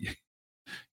 Yeah,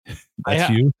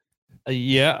 that's you.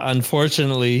 Yeah,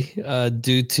 unfortunately,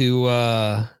 due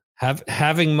to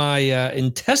having my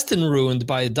intestine ruined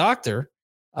by a doctor,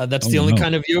 that's the only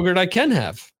kind of yogurt I can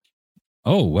have.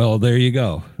 Oh, well, there you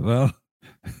go. Well,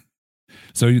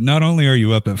 so not only are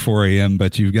you up at 4 a.m.,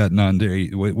 but you've got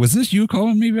non-dairy. Was this you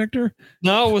calling me, Victor?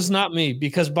 No, it was not me,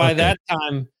 because by that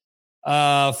time,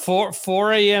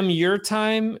 4 a.m. your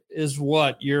time is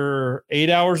what? You're 8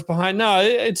 hours behind? No,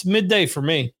 it's midday for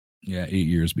me. Yeah, 8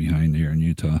 years behind here in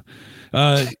Utah.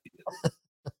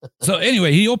 So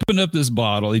anyway, he opened up this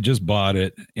bottle. He just bought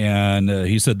it, and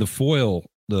he said the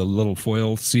little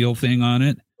foil seal thing on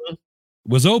it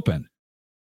was open.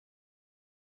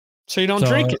 So you don't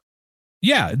drink it.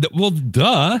 Yeah, well,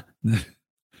 duh.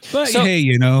 But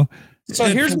hey, So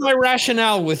here's my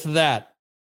rationale with that.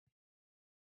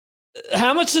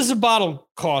 How much does a bottle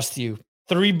cost you?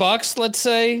 $3, let's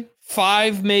say.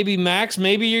 5, maybe max.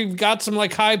 Maybe you've got some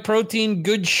like high protein,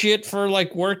 good shit for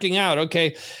like working out.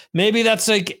 Okay. Maybe that's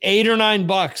like $8 or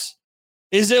 $9.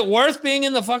 Is it worth being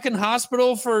in the fucking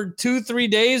hospital for 2-3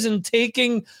 days and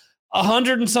taking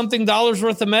 $100 and something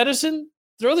worth of medicine?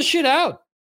 Throw the shit out.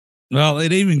 Well,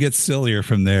 it even gets sillier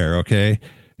from there. Okay.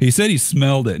 He said he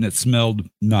smelled it and it smelled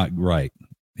not right.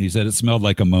 He said it smelled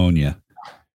like ammonia.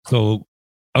 So,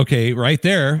 okay, right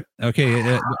there. Okay.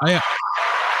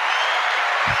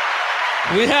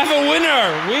 We have a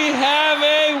winner. We have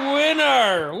a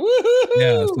winner. Woo-hoo-hoo.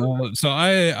 Yeah. So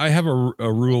I have a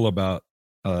rule about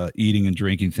eating and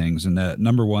drinking things. And that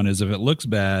number one is if it looks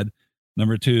bad.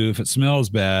 Number two, if it smells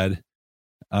bad.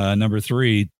 Number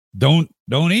three, don't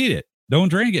eat it. Don't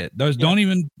drink it. Don't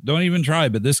even try.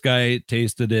 But this guy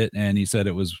tasted it and he said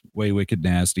it was way wicked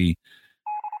nasty.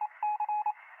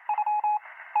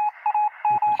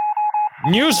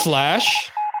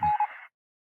 Newsflash.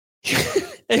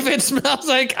 If it smells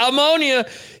like ammonia,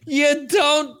 you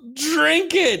don't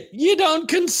drink it. You don't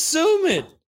consume it.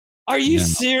 Are you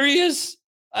serious?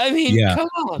 I mean, come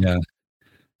on. Yeah.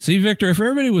 See, Victor, if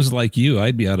everybody was like you,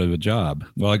 I'd be out of a job.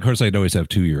 Well, of course, I'd always have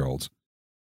 2-year-olds.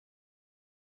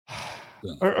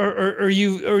 Or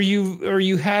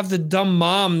you have the dumb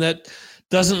mom that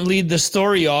doesn't lead the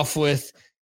story off with,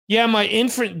 yeah, my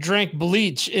infant drank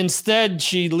bleach. Instead,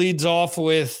 she leads off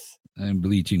with, I'm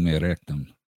bleaching my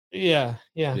rectum. Yeah.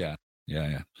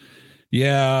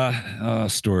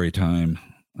 Story time.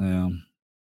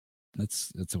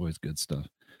 That's always good stuff.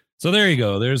 So there you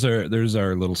go. There's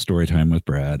our little story time with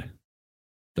Brad,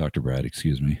 Dr. Brad.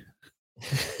 Excuse me.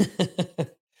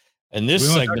 And this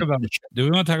segment, do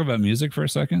we want to talk about music for a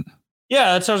second?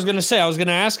 Yeah, that's what I was going to say. I was going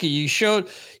to ask you. You showed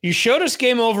us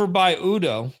 "Game Over" by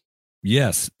Udo.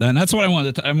 Yes, and that's what I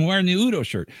wanted to. I'm wearing the Udo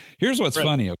shirt. Here's what's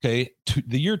funny, okay?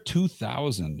 The year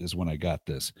 2000 is when I got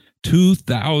this.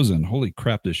 2000. Holy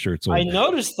crap, this shirt's old. I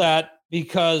noticed that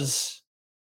because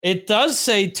it does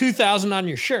say 2000 on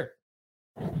your shirt.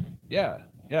 Yeah.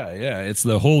 It's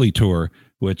the Holy Tour,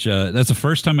 which that's the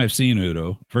first time I've seen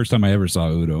Udo. First time I ever saw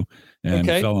Udo, and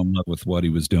fell in love with what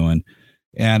he was doing.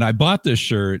 And I bought this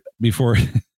shirt before.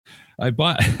 I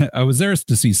was there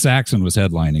to see Saxon was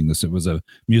headlining this. It was a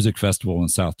music festival in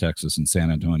South Texas in San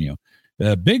Antonio.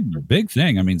 A big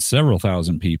thing. I mean, several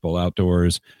thousand people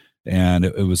outdoors. And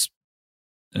it was,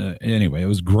 anyway, it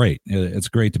was great. It's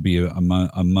great to be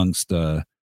amongst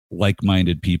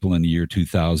like-minded people in the year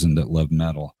 2000 that love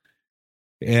metal.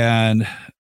 And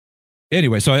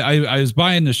anyway, so I was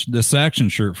buying the Saxon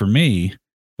shirt for me,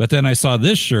 but then I saw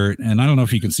this shirt, and I don't know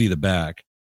if you can see the back.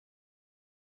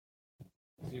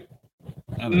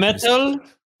 Metal,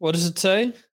 what does it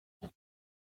say?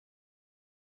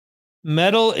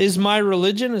 Metal is my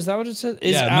religion. Is that what it says?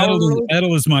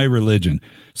 Metal is my religion.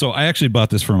 So I actually bought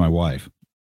this for my wife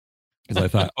because I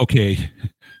thought, okay,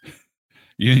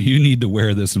 you need to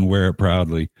wear this and wear it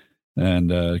proudly, and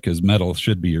because metal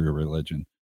should be your religion.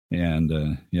 And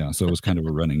so it was kind of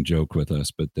a running joke with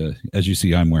us. But as you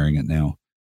see, I'm wearing it now.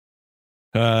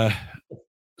 So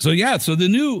the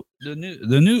new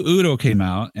Udo came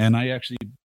out, and I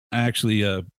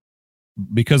actually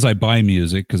because I buy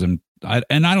music because I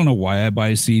don't know why I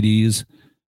buy CDs.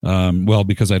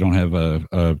 Because I don't have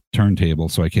a turntable,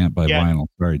 so I can't buy vinyl.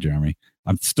 Sorry, Jeremy.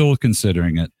 I'm still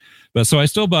considering it, but so I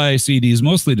still buy CDs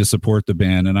mostly to support the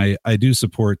band, and I do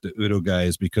support the Udo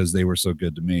guys because they were so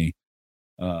good to me.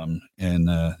 And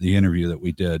the interview that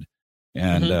we did,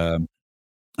 and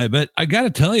but I got to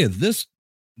tell you,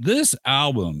 this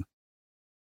album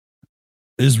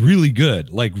is really good,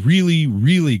 like really,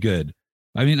 really good.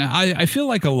 I mean, I feel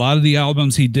like a lot of the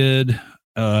albums he did,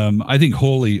 I think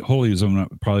Holy is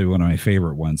probably one of my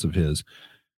favorite ones of his,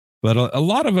 but a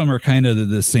lot of them are kind of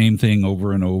the same thing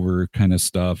over and over kind of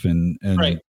stuff. And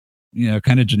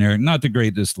kind of generic, not the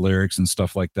greatest lyrics and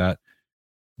stuff like that.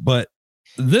 But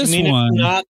this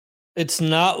one, it's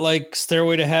not like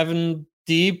Stairway to Heaven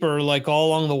deep or like All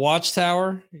Along the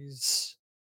Watchtower.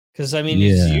 Because I mean,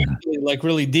 he's usually like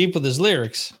really deep with his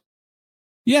lyrics.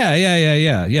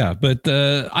 Yeah. But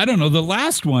I don't know, the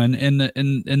last one and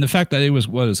the fact that it was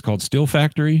what is called Steel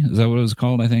Factory. Is that what it was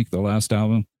called? I think the last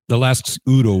album, the last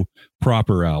Udo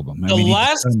proper album. The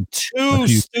last two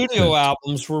studio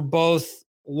albums were both.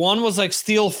 One was like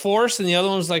Steel Force, and the other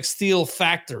one was like Steel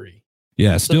Factory.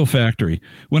 Yeah, Steel Factory.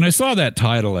 When I saw that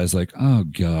title, I was like, "Oh,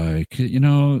 God,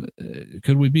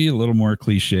 could we be a little more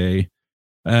cliche?"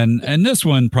 And this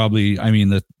one probably, I mean,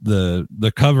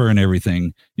 the cover and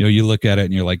everything, you look at it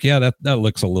and you're like, yeah, that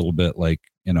looks a little bit like,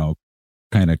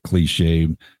 kind of cliche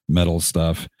metal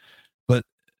stuff.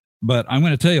 But I'm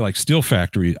going to tell you, like Steel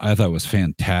Factory, I thought was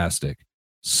fantastic,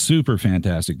 super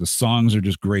fantastic. The songs are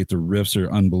just great. The riffs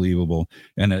are unbelievable.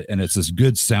 And it's this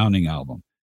good sounding album.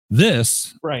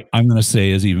 This, I'm going to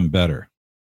say, is even better.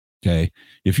 Okay.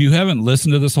 If you haven't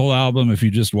listened to this whole album, if you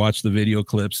just watch the video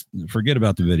clips, forget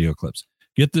about the video clips.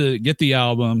 Get the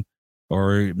album,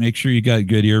 or make sure you got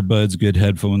good earbuds, good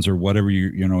headphones, or whatever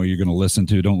you're going to listen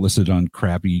to. Don't listen on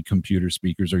crappy computer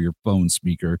speakers or your phone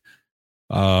speaker.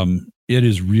 It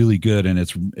is really good, and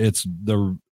it's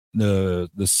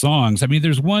the songs. I mean,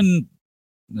 there's one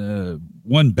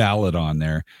ballad on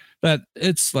there that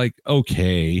it's like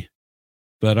okay,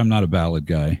 but I'm not a ballad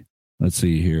guy. Let's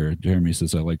see here. Jeremy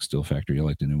says, I like Steel Factory. I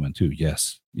like the new one too.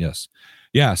 Yes.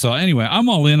 Yeah. So anyway, I'm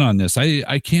all in on this.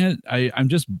 I'm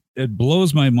just, it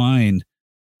blows my mind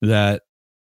that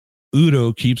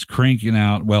Udo keeps cranking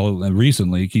out,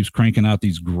 recently keeps cranking out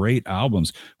these great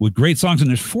albums with great songs.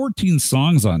 And there's 14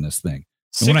 songs on this thing.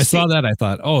 And when I saw that, I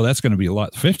thought, oh, that's going to be a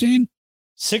lot. 15?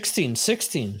 16.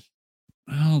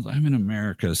 Well, I'm in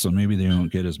America, so maybe they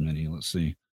don't get as many. Let's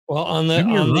see. Well, on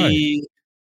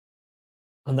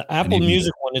the Apple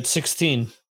Music one, it's 16.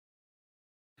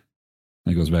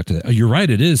 That goes back to that. Oh, you're right.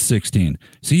 It is 16.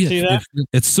 See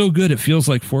it's so good. It feels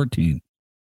like 14.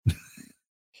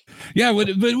 Yeah.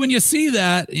 But when you see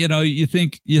that, you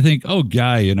think, oh,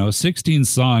 guy, 16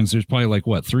 songs. There's probably like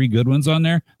 3 good ones on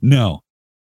there. No,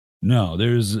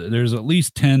 there's at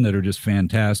least 10 that are just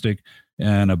fantastic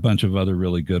and a bunch of other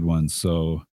really good ones.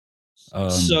 So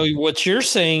what you're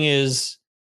saying is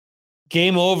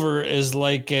Game Over is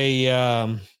like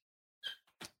a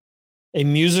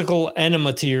musical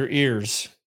enema to your ears.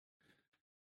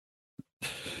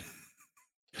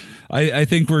 I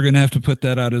think we're going to have to put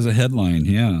that out as a headline.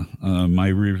 Yeah. My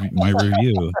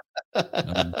review.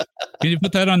 Can you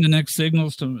put that on the next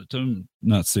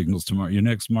not Signals tomorrow, your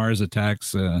next Mars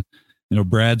Attacks,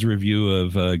 Brad's review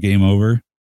of Game Over?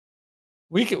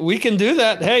 We can do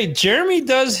that. Hey, Jeremy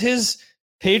does his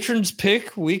patrons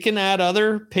pick. We can add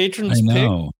other patrons pick.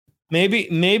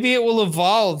 Maybe it will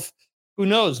evolve. Who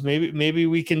knows? Maybe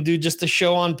we can do just a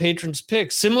show on patrons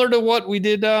pick, similar to what we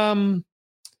did.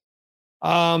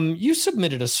 You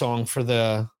submitted a song for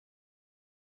the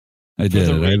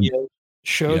radio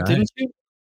show, didn't you?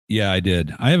 Yeah, I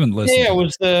did. I haven't listened. Yeah, it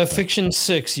was the Fiction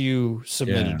 6 you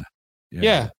submitted.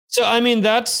 Yeah. So I mean,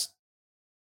 that's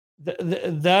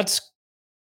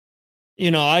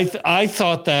I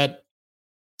thought that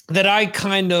I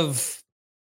kind of,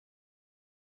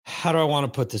 how do I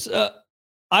want to put this?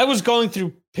 I was going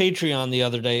through Patreon the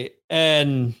other day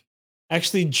and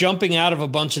actually jumping out of a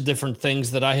bunch of different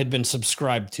things that I had been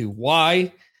subscribed to.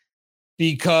 Why?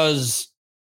 Because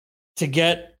to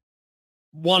get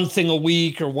one thing a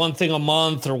week or one thing a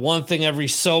month or one thing every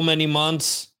so many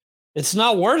months, it's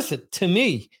not worth it to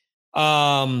me.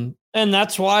 And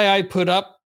that's why I put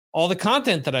up all the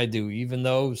content that I do, even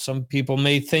though some people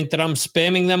may think that I'm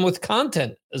spamming them with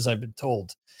content, as I've been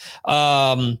told.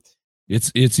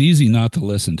 It's easy not to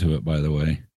listen to it, by the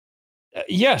way.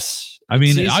 Yes. I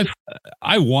mean,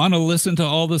 I want to listen to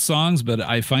all the songs, but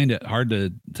I find it hard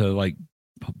to like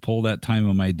pull that time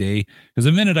of my day, because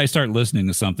the minute I start listening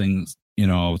to something,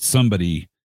 somebody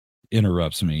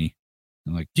interrupts me.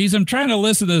 I'm like, geez, I'm trying to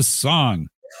listen to this song.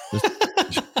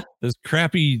 This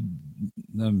crappy,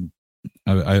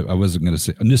 I wasn't going to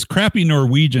say, this crappy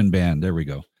Norwegian band. There we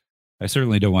go. I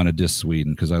certainly don't want to diss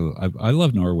Sweden, because I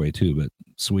love Norway too, but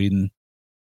Sweden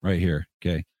right here.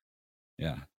 Okay.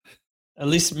 Yeah. At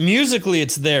least musically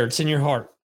it's there. It's in your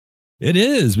heart. It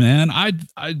is, man.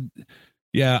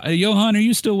 Yeah. Johan, are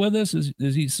you still with us? Is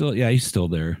he still? Yeah, he's still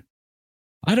there.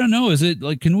 I don't know. Is it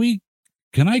like,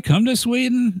 can I come to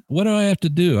Sweden? What do I have to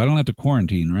do? I don't have to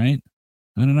quarantine, right?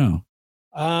 I don't know.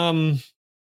 I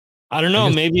don't know.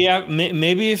 Maybe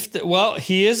if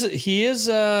he is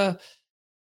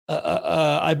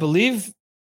I believe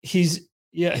he's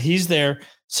there.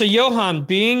 So Johan,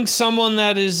 being someone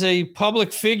that is a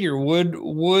public figure,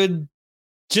 would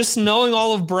just knowing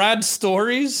all of Brad's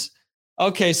stories.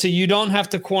 Okay. So you don't have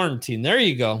to quarantine. There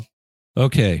you go.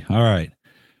 Okay. All right.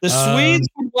 The Swedes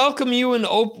would welcome you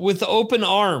with open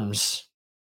arms.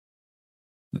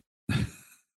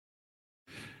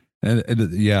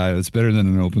 And yeah, it's better than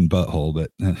an open butthole, but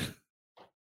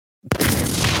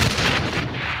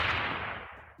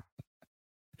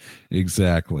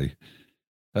exactly.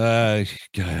 God,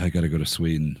 I got to go to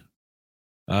Sweden.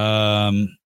 So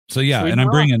yeah, Sweden, and I'm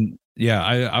bringing. Yeah,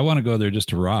 I want to go there just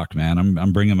to rock, man.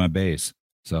 I'm bringing my bass,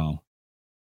 so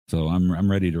I'm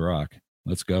ready to rock.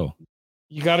 Let's go.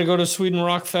 You got to go to Sweden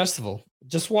Rock Festival.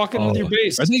 Just walk in with your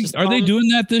bass. Are they doing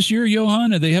that this year,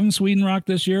 Johan? Are they having Sweden Rock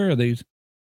this year? Are they?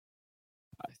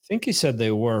 I think he said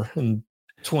they were in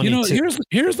 22.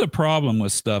 Here's the problem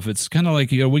with stuff. It's kind of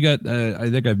like, we got.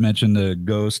 I think I've mentioned the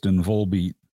Ghost and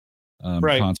Volbeat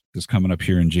concert is coming up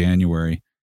here in January.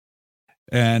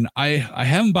 And I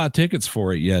haven't bought tickets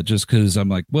for it yet, just because I'm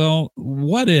like, well,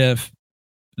 what if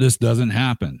this doesn't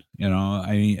happen?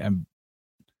 And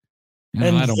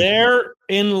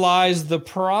therein lies the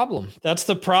problem. That's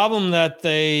the problem that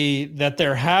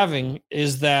they're having,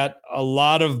 is that a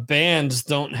lot of bands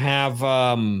don't have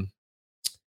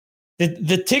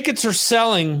the tickets are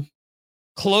selling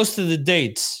close to the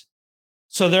dates.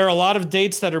 So there are a lot of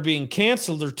dates that are being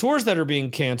canceled, or tours that are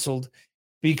being canceled,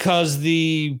 because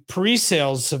the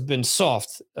pre-sales have been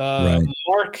soft. Right.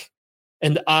 Mark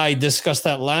and I discussed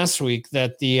that last week,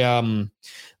 that the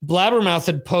Blabbermouth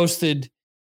had posted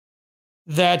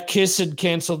that Kiss had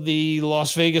canceled the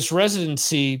Las Vegas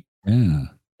residency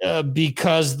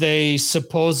because they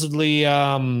supposedly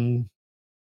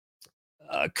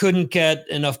couldn't get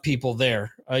enough people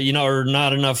there, or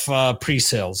not enough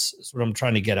pre-sales is what I'm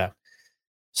trying to get at.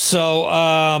 So,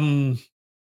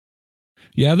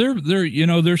 yeah,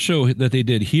 their show that they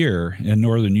did here in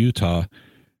Northern Utah,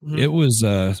 it was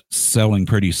selling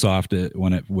pretty soft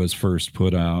when it was first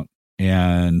put out.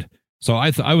 And so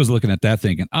I was looking at that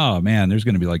thinking, oh man, there's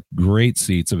going to be like great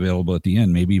seats available at the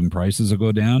end. Maybe even prices will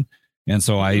go down. And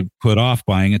so I put off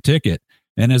buying a ticket.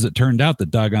 And as it turned out, the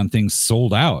doggone thing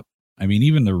sold out. I mean,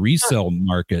 even the resale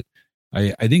market,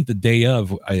 I think the day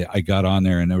of I got on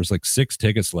there and there was like 6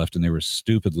 tickets left and they were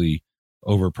stupidly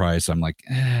overpriced. I'm like,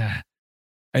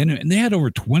 and they had over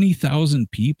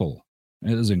 20,000 people.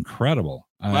 It was incredible.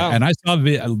 Wow. And I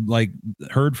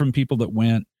heard from people that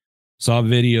went, saw a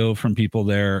video from people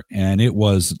there, and it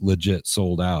was legit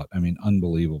sold out. I mean,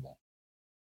 unbelievable.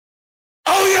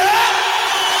 Oh yeah!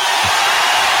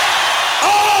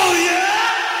 Oh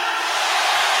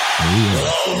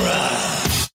yeah! All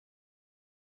right.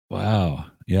 Wow.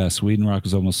 Yeah, Sweden Rock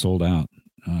was almost sold out.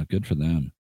 Good for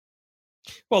them.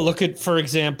 Well, look at, for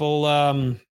example,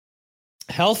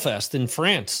 Hellfest in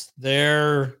France.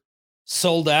 They're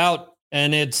sold out,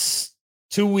 and it's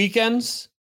 2 weekends.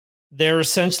 They're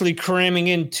essentially cramming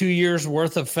in 2 years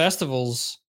worth of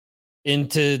festivals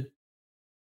into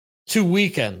 2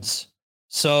 weekends.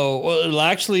 So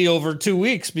actually over 2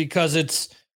 weeks, because it's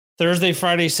Thursday,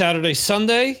 Friday, Saturday,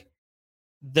 Sunday.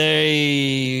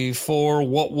 For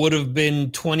what would have been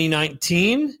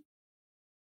 2019,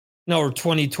 or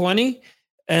 2020.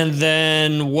 And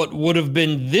then what would have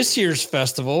been this year's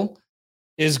festival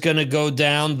is going to go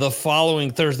down the following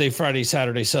Thursday, Friday,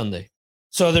 Saturday, Sunday.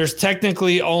 So there's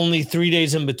technically only 3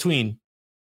 days in between.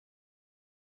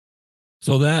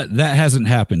 So that hasn't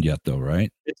happened yet, though,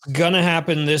 right? It's going to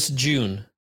happen this June.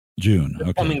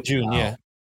 Okay. Coming June, wow. yeah.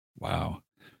 Wow.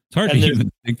 It's hard to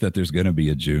even think that there's going to be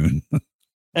a June.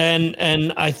 and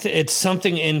it's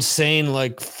something insane,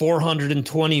 like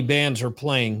 420 bands are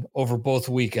playing over both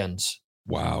weekends.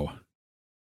 Wow.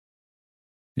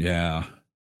 Yeah.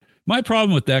 My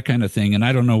problem with that kind of thing, and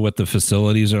I don't know what the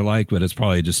facilities are like, but it's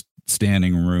probably just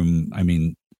standing room. I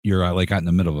mean, you're like out in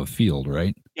the middle of a field,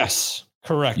 right? Yes,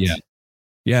 correct.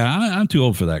 Yeah, I'm too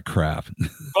old for that crap.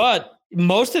 But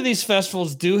most of these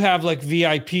festivals do have like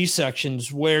VIP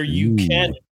sections where you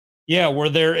can, where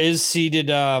there is seated,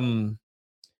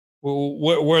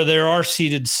 where there are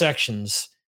seated sections.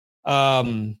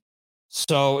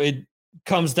 So it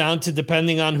comes down to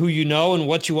depending on who you know and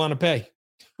what you want to pay.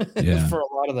 For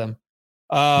a lot of them.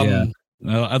 Well,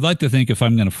 I'd like to think if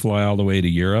I'm going to fly all the way to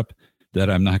Europe that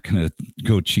I'm not going to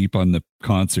go cheap on the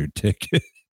concert ticket.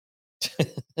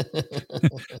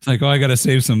 It's like, I got to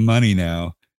save some money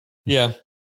now. Yeah.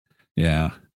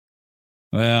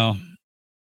 Well,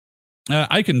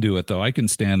 I can do it though. I can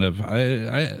stand up.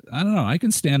 I don't know. I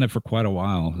can stand up for quite a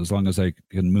while as long as I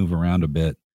can move around a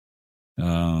bit.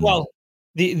 Well,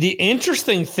 the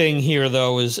interesting thing here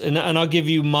though is, and I'll give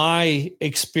you my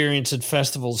experience at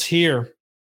festivals here.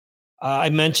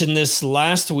 I mentioned this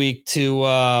last week to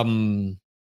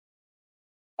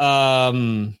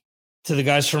the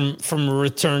guys from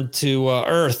Return to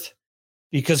Earth,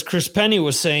 because Chris Penny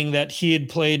was saying that he had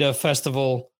played a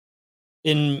festival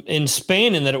in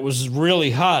Spain and that it was really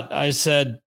hot. I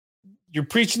said, you're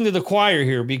preaching to the choir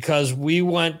here, because we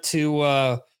went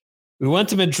to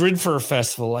Madrid for a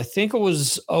festival. I think it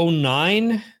was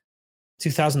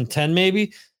 2010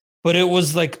 maybe, but it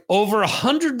was like over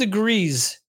 100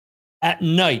 degrees at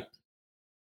night.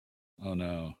 Oh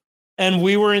no. And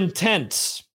we were in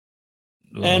tents.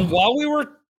 Ugh. And while we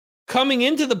were coming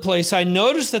into the place, I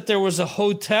noticed that there was a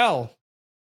hotel,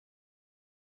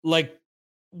 like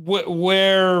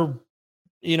where,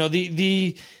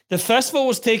 the festival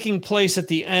was taking place at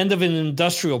the end of an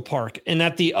industrial park, and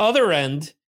at the other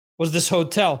end was this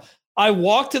hotel. I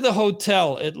walked to the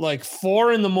hotel at like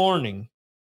 4 a.m.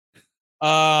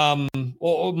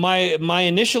 Well, my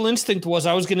initial instinct was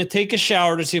I was going to take a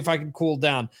shower to see if I could cool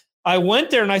down. I went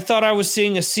there and I thought I was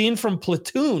seeing a scene from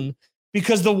Platoon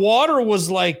because the water was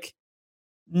like,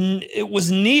 it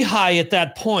was knee high at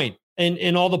that point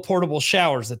in all the portable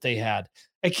showers that they had.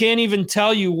 I can't even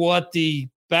tell you what the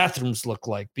bathrooms look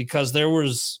like because there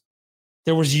was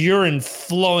urine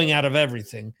flowing out of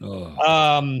everything.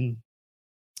 Oh.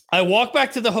 I walked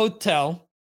back to the hotel.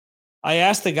 I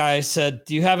asked the guy, I said,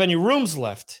 do you have any rooms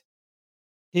left?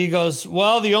 He goes,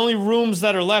 well, the only rooms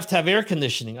that are left have air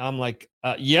conditioning. I'm like,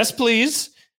 yes,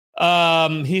 please.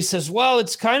 He says, well,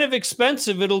 it's kind of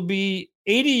expensive. It'll be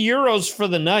 80 euros for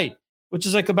the night, which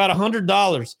is like about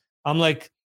 $100. I'm like,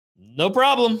 no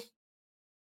problem.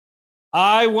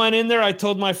 I went in there. I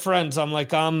told my friends, I'm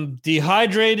like, I'm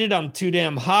dehydrated. I'm too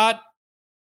damn hot.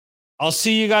 I'll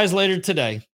see you guys later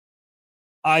today.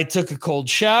 I took a cold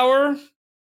shower,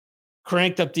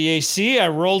 cranked up the AC. I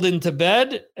rolled into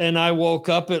bed and I woke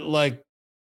up at like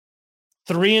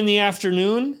 3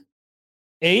 p.m,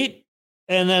 8,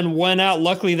 and then went out.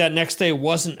 Luckily that next day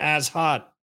wasn't as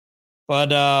hot, but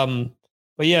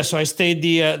yeah, so I stayed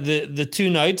the 2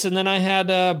 nights and then I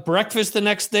had breakfast the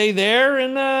next day there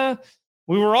and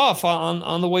we were off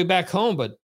on the way back home.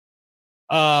 But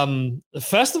the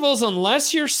festivals,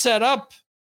 unless you're set up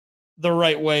the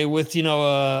right way with,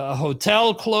 a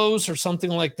hotel close or something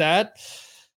like that,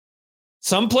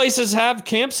 some places have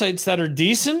campsites that are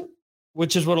decent,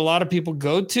 which is what a lot of people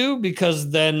go to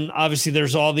because then obviously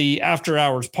there's all the after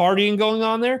hours partying going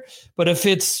on there. But if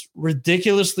it's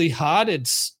ridiculously hot,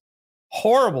 it's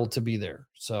horrible to be there.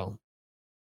 So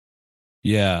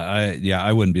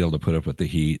I wouldn't be able to put up with the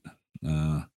heat.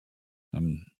 Not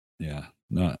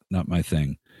my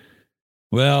thing.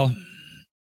 Well,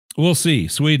 we'll see.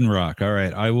 Sweden Rock. All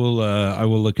right. I will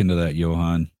look into that,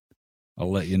 Johan.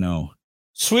 I'll let you know.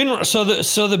 Sweden. So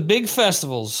the big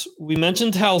festivals, we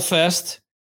mentioned Hellfest.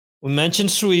 We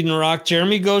mentioned Sweden Rock.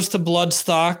 Jeremy goes to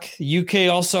Bloodstock.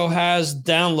 UK also has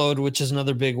Download, which is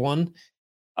another big one.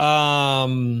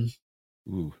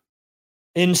 Ooh.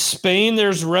 In Spain,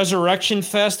 there's Resurrection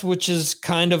Fest, which is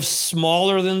kind of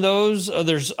smaller than those.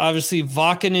 There's obviously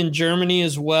Wacken in Germany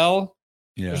as well.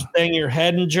 Yeah. There's Bang Your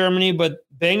Head in Germany, but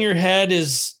Bang Your Head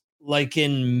is like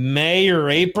in May or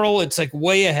April. It's like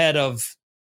way ahead of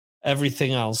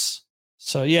everything else.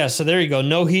 So yeah, so there you go.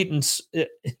 No heat in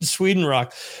Sweden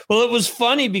Rock. Well, it was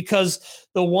funny because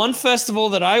the one festival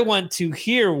that I went to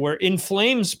here where In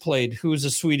Flames played, who is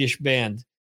a Swedish band,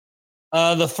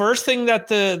 the first thing that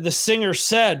the singer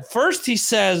said, first he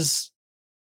says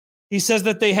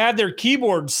that they had their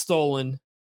keyboards stolen.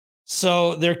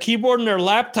 So their keyboard and their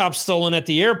laptop stolen at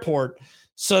the airport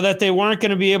so that they weren't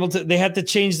going to be able to, they had to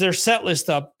change their set list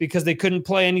up because they couldn't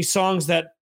play any songs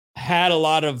that had a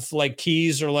lot of like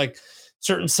keys or like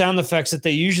certain sound effects that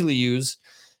they usually use.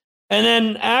 And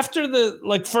then after the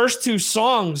like first 2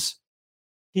 songs,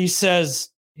 he says,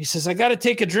 I got to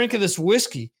take a drink of this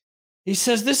whiskey. He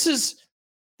says, this is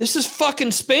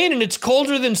fucking Spain and it's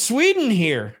colder than Sweden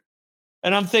here.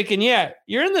 And I'm thinking, yeah,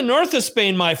 you're in the north of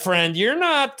Spain, my friend. You're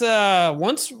not,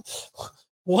 once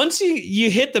you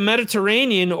hit the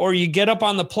Mediterranean or you get up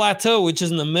on the plateau, which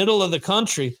is in the middle of the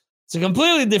country, it's a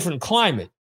completely different climate.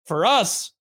 For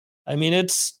us, I mean,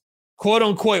 it's quote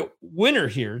unquote winter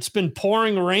here. It's been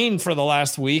pouring rain for the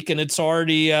last week and it's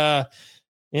already, in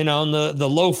the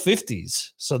low 50s.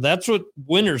 So that's what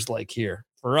winter's like here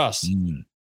for us. Mm.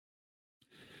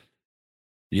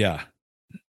 Yeah.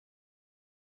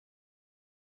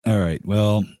 All right.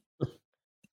 Well, I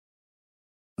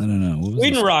don't know.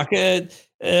 Sweden Rock.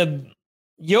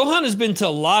 Johan has been to a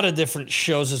lot of different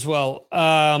shows as well.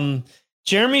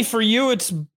 Jeremy, for you,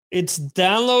 it's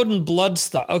Download and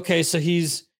Bloodstock. Okay, so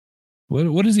he's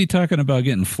what is he talking about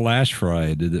getting flash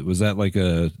fried? Was that like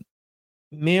a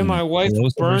me and my wife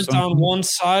burnt on one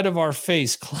side of our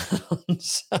face,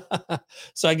 clowns.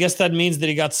 So I guess that means that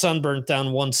he got sunburnt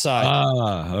down one side.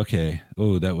 Ah, okay.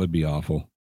 Oh, that would be awful.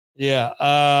 Yeah.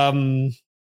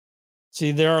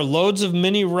 See, there are loads of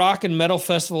mini rock and metal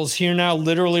festivals here now,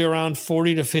 literally around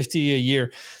 40 to 50 a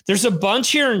year. There's a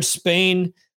bunch here in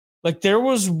Spain. Like there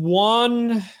was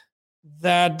one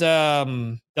that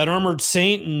Armored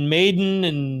Saint and Maiden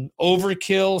and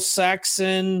Overkill,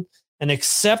 Saxon, and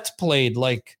Accept played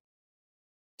like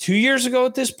 2 years ago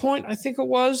at this point, I think it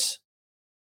was.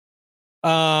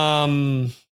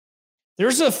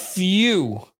 There's a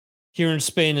few here in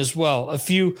Spain as well. A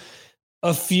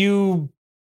few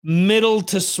middle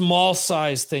to small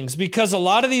size things because a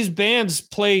lot of these bands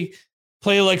play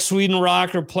like Sweden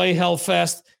Rock or play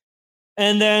Hellfest,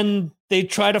 and then they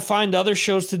try to find other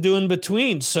shows to do in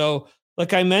between. So,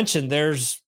 like I mentioned,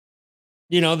 there's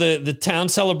the town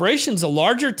celebrations, the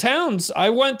larger towns. I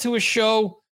went to a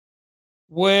show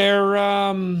where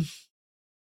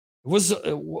it was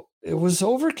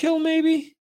Overkill,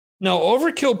 maybe. No,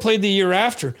 Overkill played the year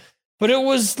after, but it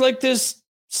was like this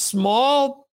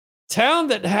small town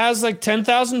that has like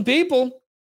 10,000 people,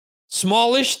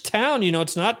 smallish town.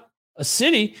 It's not a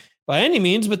city by any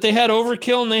means, but they had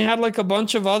Overkill and they had like a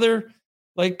bunch of other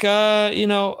like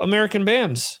American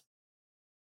bands.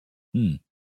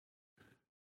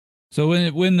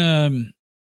 So when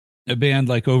a band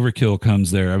like Overkill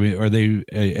comes there, I mean, are they,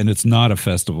 and it's not a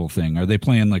festival thing, are they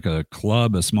playing like a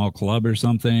small club or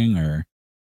something, or?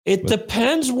 It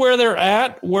depends where they're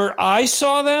at. Where I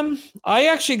saw them, I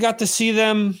actually got to see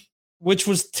them, which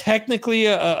was technically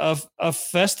a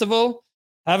festival.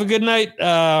 Have a good night,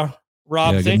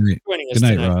 Rob. Yeah, Thanks for joining us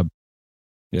tonight. Good night, tonight. Rob.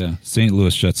 Yeah, St.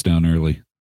 Louis shuts down early.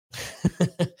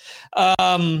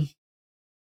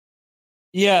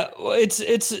 Yeah,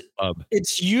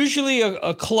 it's usually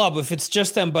a club if it's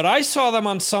just them, but I saw them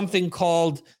on something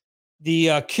called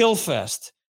the Kill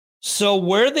Fest. So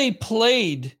where they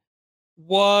played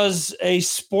was a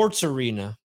sports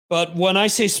arena, but when I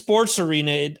say sports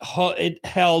arena, it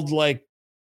held like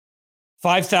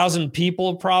 5,000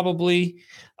 people probably,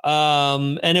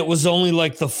 and it was only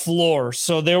like the floor,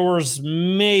 so there was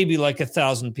maybe like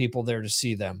 1,000 people there to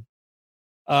see them.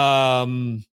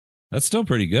 That's still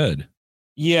pretty good.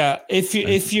 Yeah,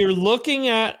 if you're looking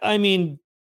at, I mean,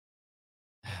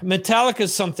 Metallica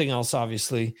is something else,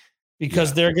 obviously,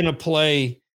 because they're going to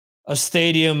play a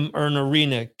stadium or an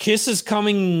arena. Kiss is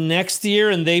coming next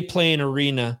year, and they play an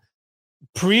arena.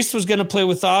 Priest was going to play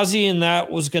with Ozzy, and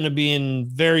that was going to be in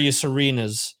various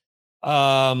arenas.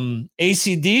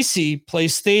 AC/DC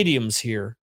plays stadiums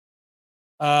here.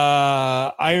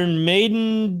 Iron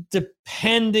Maiden,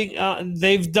 depending,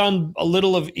 they've done a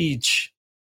little of each.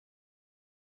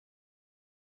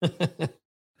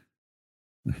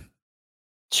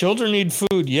 Children need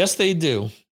food. Yes, they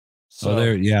do. So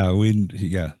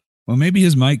Well, maybe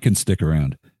his mic can stick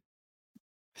around.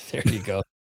 There you go.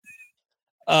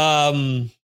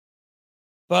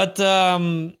 But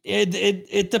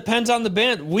it depends on the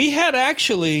band. We had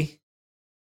actually,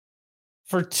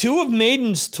 for two of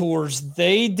Maiden's tours,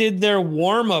 they did their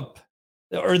warm up,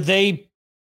 or they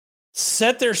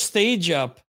set their stage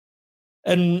up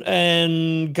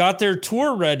and got their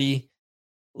tour ready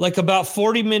like about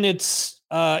 40 minutes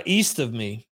east of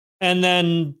me. And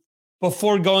then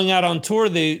before going out on tour,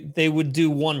 they would do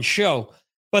one show.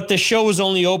 But the show was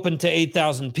only open to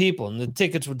 8,000 people, and the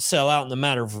tickets would sell out in the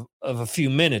matter of a few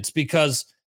minutes because,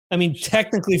 I mean,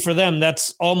 technically for them,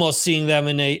 that's almost seeing them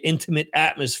in an intimate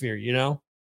atmosphere,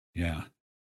 Yeah.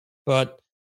 But,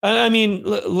 I mean,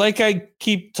 like I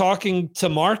keep talking to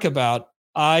Mark about,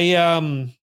 I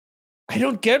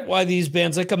don't get why these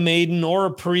bands like a Maiden or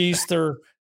a Priest or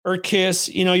Kiss,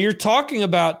 you're talking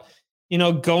about,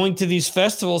 going to these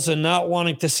festivals and not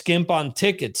wanting to skimp on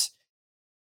tickets.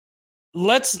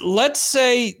 Let's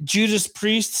say Judas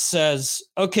Priest says,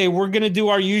 okay, we're going to do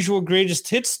our usual greatest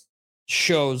hits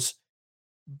shows,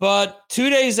 but 2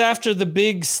 days after the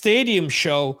big stadium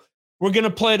show, we're going to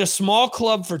play at a small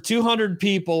club for 200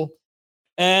 people,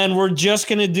 and we're just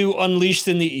going to do Unleashed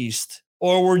in the East,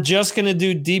 or we're just going to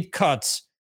do Deep Cuts,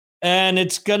 and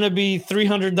it's going to be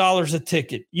 $300 a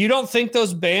ticket. You don't think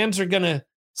those bands are going to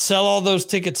sell all those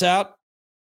tickets out?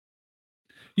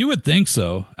 You would think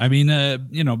so. I mean,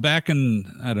 back in,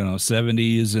 I don't know,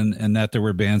 70s and that there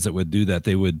were bands that would do that.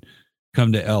 They would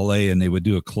come to LA and they would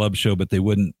do a club show, but they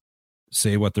wouldn't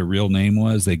say what their real name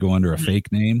was. They go under a fake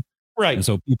name. Right. And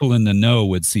so people in the know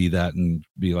would see that and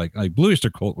be like Blue Oyster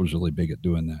Cult was really big at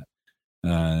doing that.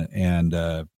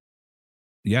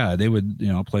 They would,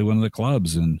 play one of the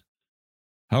clubs. And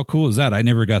how cool is that? I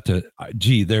never got to,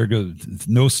 there goes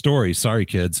no story. Sorry,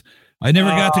 kids. I never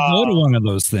got to go to one of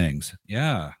those things.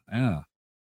 Yeah.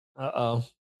 Uh-oh.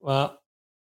 Well.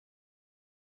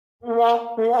 Yeah.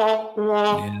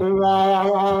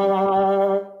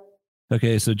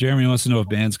 Okay, so Jeremy wants to know if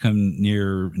bands come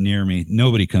near me.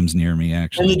 Nobody comes near me,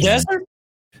 actually. In the desert?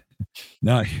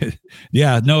 No.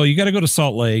 Yeah, no, you got to go to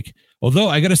Salt Lake. Although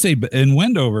I got to say, in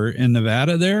Wendover, in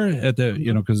Nevada there, at the,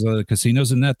 because the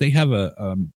casinos and that, they have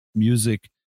a music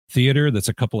theater that's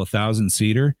a couple of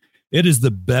 1,000-seater. It is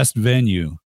the best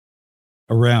venue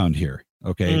around here.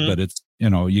 Okay. Mm-hmm. But it's,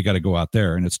 you got to go out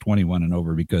there, and it's 21 and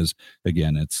over because,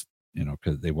 again, it's,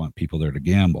 because they want people there to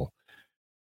gamble.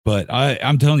 But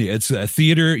I'm telling you, it's a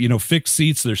theater, fixed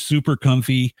seats. They're super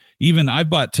comfy. Even I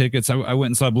bought tickets. I went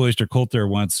and saw Blue Oyster Cult there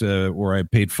once where I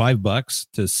paid $5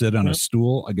 to sit on a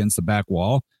stool against the back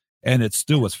wall. and it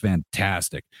still was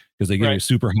fantastic because they get a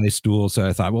super high stool. So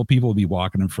I thought, well, people will be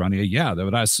walking in front of you. Yeah,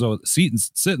 but I was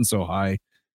sitting so high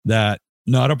that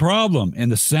not a problem.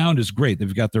 And the sound is great.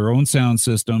 They've got their own sound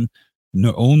system,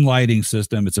 own lighting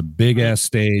system. It's a big ass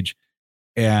stage,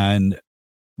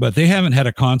 but they haven't had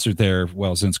a concert there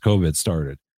since COVID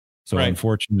started. So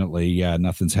unfortunately,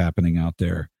 nothing's happening out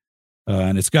there.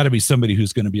 And it's got to be somebody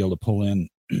who's going to be able to pull in,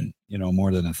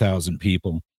 more than 1,000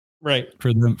 people, right?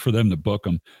 For them to book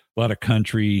them. A lot of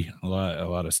country, a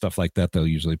lot of stuff like that they'll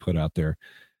usually put out there.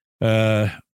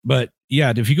 But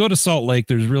yeah, if you go to Salt Lake,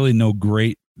 there's really no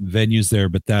great venues there.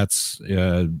 But that's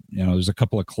there's a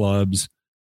couple of clubs.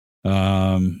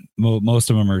 Most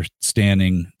of them are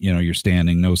standing. You're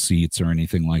standing, no seats or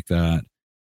anything like that.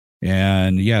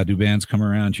 And yeah, do bands come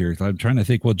around here? I'm trying to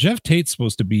think. Well, Jeff Tate's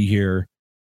supposed to be here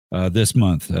this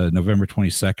month, November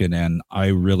 22nd, and I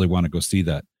really want to go see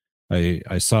that.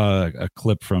 I saw a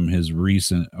clip from his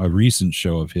recent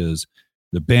show of his.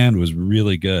 The band was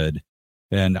really good,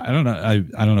 and I don't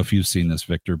know if you've seen this,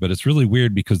 Victor, but it's really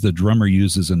weird because the drummer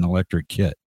uses an electric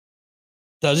kit.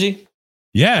 Does he?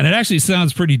 Yeah, and it actually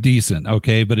sounds pretty decent.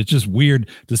 Okay, but it's just weird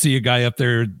to see a guy up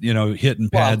there, hitting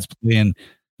pads, playing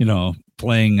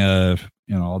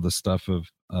all the stuff of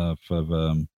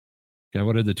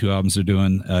what are the two albums they're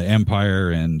doing?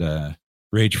 Empire and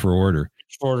Rage for Order.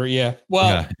 Yeah.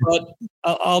 Well, but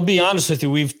I'll be honest with you.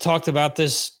 We've talked about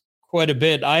this quite a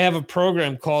bit. I have a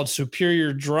program called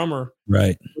Superior Drummer,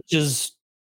 right, which is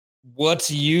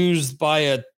what's used by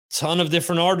a ton of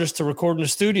different artists to record in the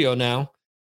studio now,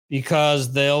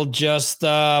 because they'll just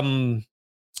not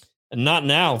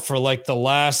now, for like the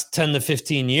last 10 to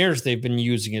 15 years they've been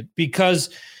using it, because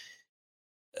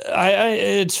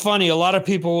it's funny, a lot of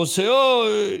people will say,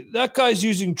 oh, that guy's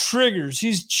using triggers,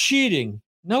 he's cheating.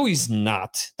 No, he's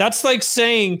not. That's like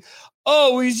saying,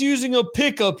 oh, he's using a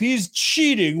pickup, he's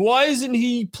cheating. Why isn't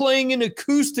he playing an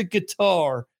acoustic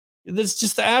guitar? That's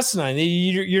just asinine.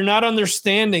 You're not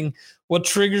understanding what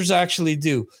triggers actually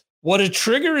do. What a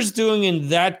trigger is doing in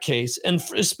that case, and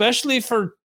especially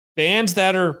for bands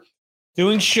that are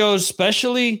doing shows,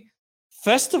 especially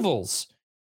festivals,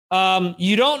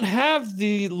 you don't have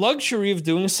the luxury of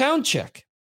doing a sound check.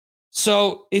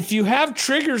 So if you have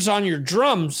triggers on your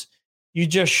drums, you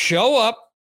just show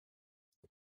up.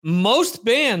 Most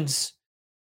bands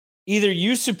either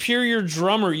use Superior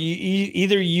Drummer,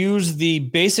 either use the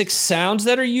basic sounds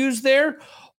that are used there,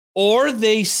 or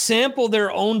they sample their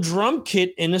own drum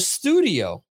kit in a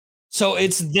studio. So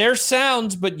it's their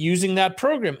sounds, but using that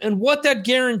program. And what that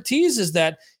guarantees is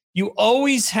that you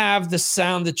always have the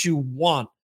sound that you want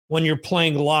when you're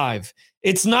playing live.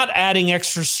 It's not adding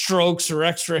extra strokes or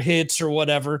extra hits or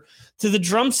whatever to the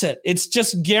drum set. It's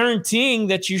just guaranteeing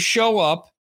that you show up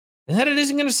and that it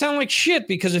isn't going to sound like shit.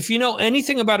 Because if you know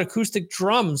anything about acoustic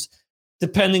drums,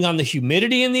 depending on the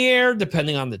humidity in the air,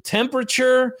 depending on the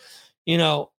temperature, in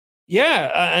the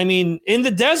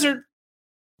desert,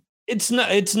 it's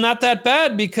not that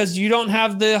bad because you don't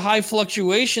have the high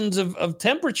fluctuations of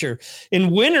temperature.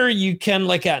 In winter, you can,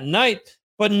 like at night,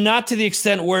 but not to the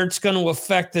extent where it's going to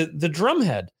affect the drum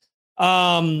head.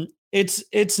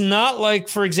 It's not like,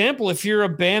 for example, if you're a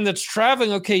band that's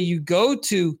traveling, okay, you go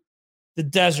to the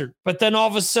desert, but then all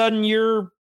of a sudden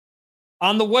you're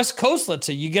on the West Coast, let's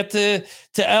say, you get to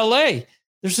LA.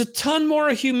 There's a ton more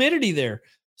humidity there.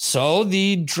 So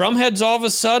the drum heads all of a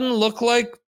sudden look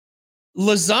like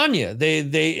lasagna.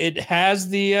 It has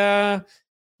the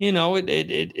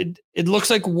it looks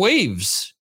like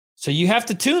waves. So you have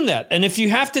to tune that. And if you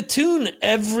have to tune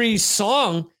every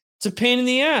song, it's a pain in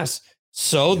the ass.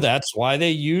 So that's why they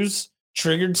use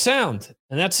triggered sound.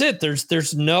 And that's it.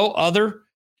 There's no other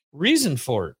reason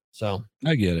for it. So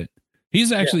I get it.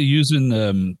 He's actually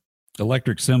using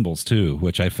electric cymbals too,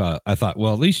 which I thought,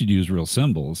 well, at least you'd use real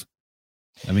cymbals.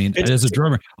 I mean, as a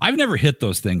drummer, I've never hit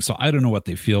those things, so I don't know what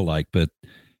they feel like, but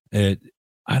I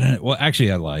don't know. Well,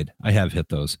 actually I lied. I have hit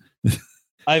those.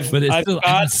 I've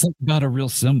got something about a real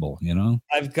cymbal,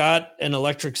 I've got an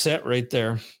electric set right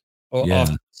there off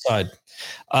the side.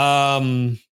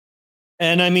 And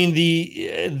I mean,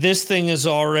 this thing is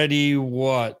already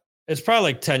it's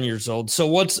probably like 10 years old. So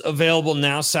what's available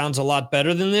now sounds a lot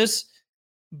better than this,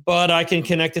 but I can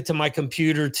connect it to my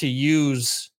computer to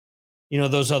use,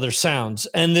 those other sounds.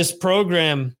 And this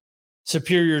program,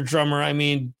 Superior Drummer, I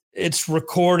mean, it's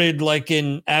recorded like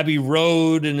in Abbey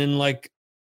Road and in like,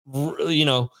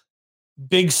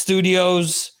 big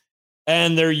studios,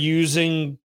 and they're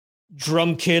using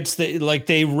drum kits that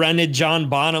they rented John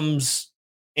Bonham's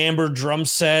Amber drum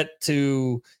set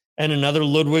and another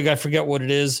Ludwig, I forget what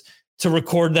it is, to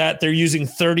record that. They're using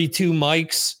 32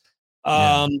 mics.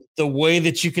 The way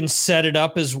that you can set it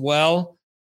up as well,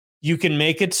 you can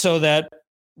make it so that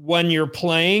when you're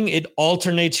playing, it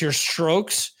alternates your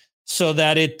strokes so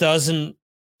that it doesn't.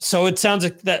 So it sounds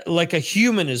like a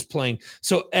human is playing.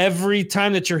 So every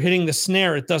time that you're hitting the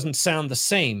snare, it doesn't sound the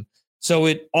same. So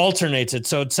it alternates it.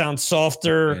 So it sounds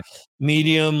softer,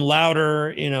 medium,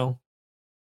 louder.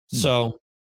 So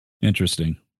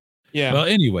interesting. Yeah. Well,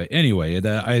 anyway,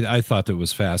 I thought that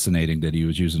was fascinating that he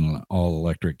was using an all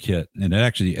electric kit, and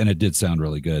it did sound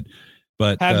really good.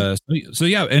 But so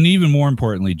yeah, and even more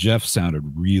importantly, Jeff sounded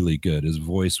really good. His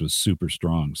voice was super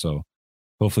strong. So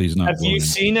hopefully he's not. Have you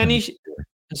seen any?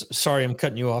 Sorry, I'm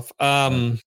cutting you off.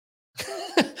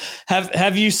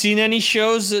 Have you seen any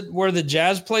shows where the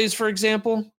Jazz plays, for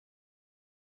example?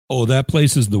 Oh, that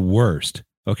place is the worst.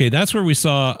 Okay, that's where we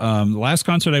saw the last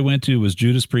concert I went to was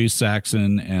Judas Priest,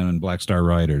 Saxon, and Black Star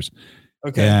Riders.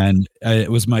 Okay, and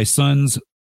it was my son's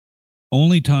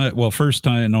first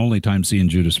time and only time seeing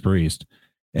Judas Priest,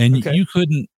 and you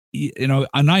couldn't,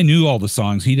 and I knew all the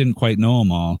songs. He didn't quite know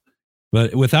them all,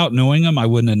 but without knowing them, I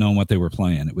wouldn't have known what they were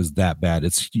playing. It was that bad.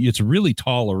 It's a really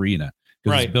tall arena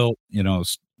because it's built,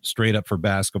 straight up for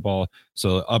basketball.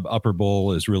 So upper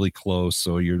bowl is really close,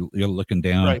 so you're looking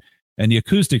down, and the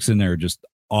acoustics in there are just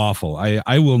awful.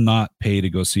 I will not pay to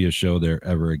go see a show there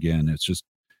ever again. It's just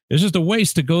a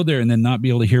waste to go there and then not be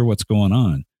able to hear what's going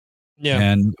on. Yeah.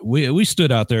 And we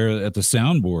stood out there at the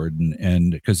soundboard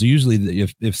and because usually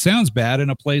if sound's bad in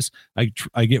a place,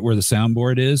 I get where the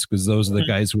soundboard is because those are the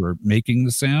guys who are making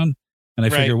the sound. And I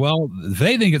figure, well, if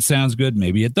they think it sounds good,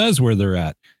 maybe it does where they're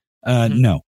at.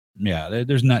 No. Yeah,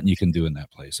 there's nothing you can do in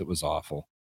that place. It was awful.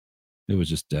 It was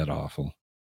just dead awful.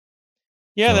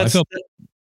 Yeah, so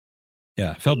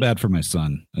I felt bad for my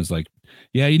son. I was like,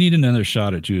 yeah, you need another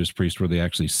shot at Judas Priest where they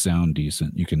actually sound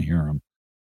decent. You can hear them.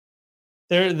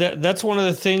 That's one of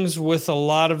the things with a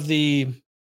lot of the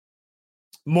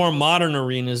more modern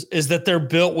arenas is that they're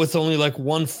built with only like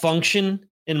one function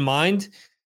in mind.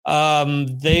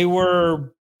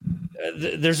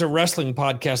 There's a wrestling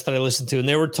podcast that I listened to, and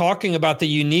they were talking about the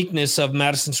uniqueness of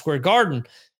Madison Square Garden. And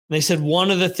they said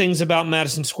one of the things about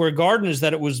Madison Square Garden is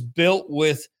that it was built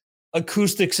with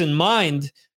acoustics in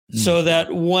mind, so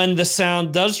that when the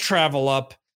sound does travel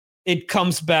up, it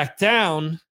comes back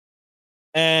down,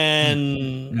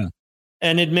 and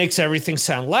it makes everything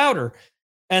sound louder.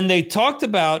 And they talked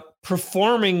about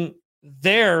performing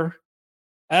there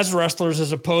as wrestlers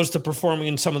as opposed to performing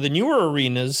in some of the newer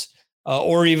arenas.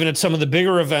 Or even at some of the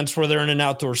bigger events where they're in an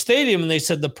outdoor stadium. And they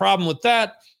said the problem with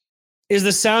that is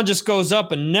the sound just goes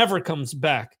up and never comes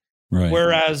back. Right.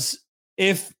 Whereas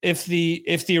if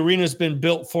the arena has been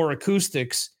built for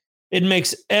acoustics, it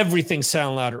makes everything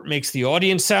sound louder. It makes the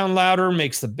audience sound louder,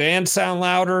 makes the band sound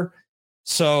louder.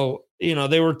 So,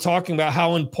 they were talking about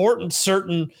how important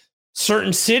certain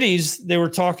cities, they were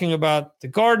talking about the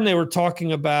Garden, they were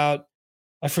talking about,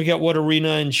 I forget what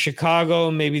arena in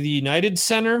Chicago, maybe the United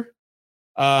Center.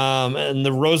 And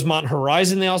the Rosemont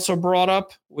Horizon they also brought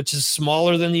up, which is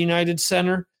smaller than the United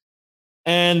Center.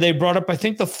 And they brought up, I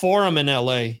think, the Forum in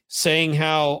LA, saying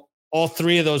how all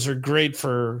three of those are great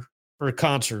for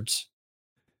concerts.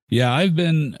 Yeah, I've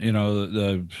been,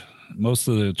 the most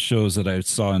of the shows that I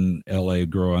saw in LA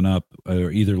growing up are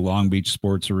either Long Beach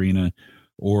Sports Arena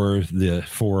or the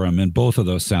Forum, and both of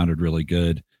those sounded really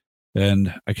good.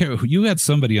 And I can't. You had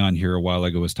somebody on here a while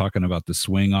ago was talking about the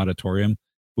Swing Auditorium.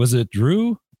 Was it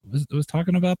Drew? Was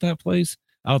talking about that place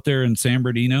out there in San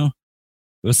Bernardino?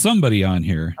 It was somebody on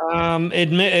here.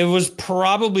 It was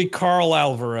probably Carl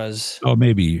Alvarez. Oh,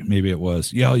 maybe it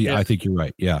was. Yeah, I think you're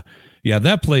right. Yeah.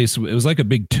 That place. It was like a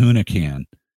big tuna can.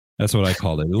 That's what I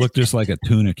called it. It looked just like a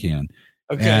tuna can.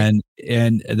 Okay.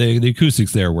 And the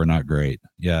acoustics there were not great.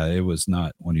 Yeah, it was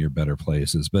not one of your better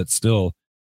places, but still,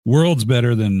 worlds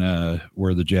better than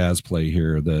where the Jazz play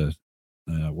here. The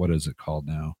what is it called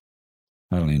now?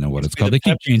 I don't even know what it's called. They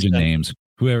keep changing names.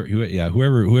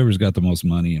 Whoever's got the most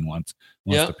money and wants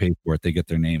to pay for it, they get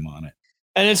their name on it.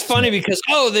 And it's funny because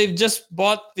they've just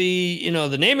bought the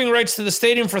naming rights to the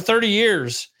stadium for 30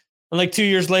 years, and like 2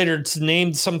 years later, it's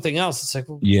named something else. It's like,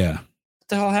 what the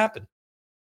hell happened?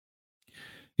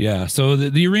 Yeah. So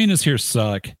the arenas here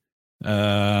suck.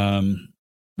 The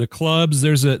clubs,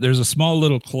 there's a small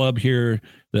little club here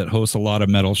that hosts a lot of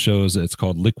metal shows. It's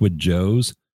called Liquid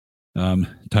Joe's.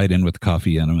 Tied in with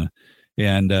Coffee Enema,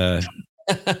 and and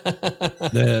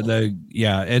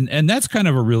that's kind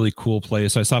of a really cool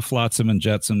place. I saw Flotsam and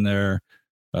Jetsam there,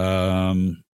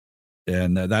 and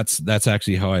that's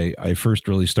actually how I first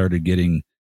really started getting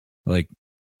like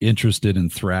interested in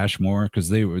thrash more because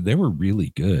they were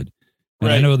really good. And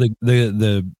I know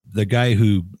the guy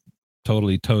who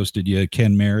totally toasted you.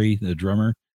 Ken Mary, the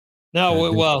drummer.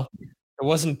 No, well, it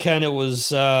wasn't Ken. It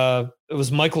was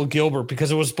Michael Gilbert,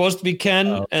 because it was supposed to be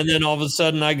Ken, and then all of a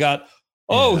sudden I got,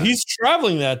 he's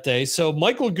traveling that day, so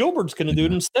Michael Gilbert's going to do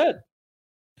it instead.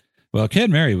 Well,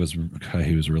 Ken Mary was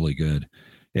really good,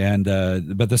 and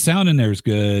but the sound in there is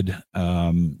good.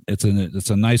 It's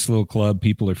a nice little club.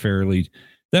 People are fairly.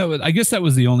 I guess that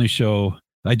was the only show.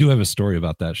 I do have a story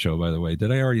about that show, by the way.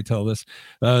 Did I already tell this?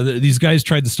 These guys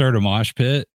tried to start a mosh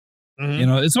pit. Mm-hmm. You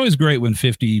know, it's always great when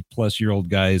 50-plus-year-old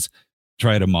guys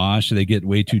try to mosh. They get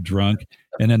way too drunk,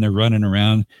 and then they're running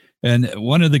around. And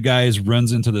one of the guys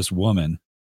runs into this woman,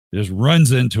 just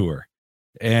runs into her,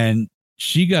 and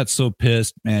she got so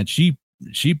pissed, man. She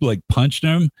like punched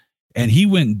him, and he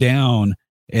went down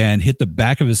and hit the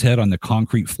back of his head on the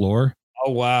concrete floor.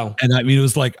 Oh wow! And I mean, it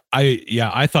was like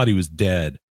I thought he was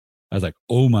dead. I was like,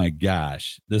 oh my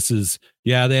gosh, this is,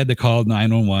 they had to call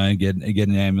 911, get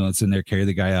an ambulance in there, carry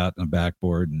the guy out on the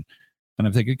backboard. And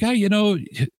I'm thinking, God, you know,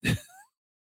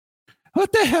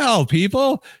 what the hell,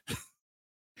 people?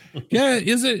 Yeah.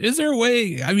 Is there a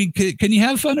way? I mean, can you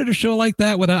have fun at a show like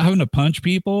that without having to punch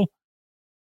people?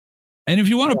 And if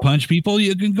you want to punch people,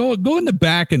 you can go in the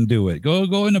back and do it.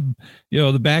 Go in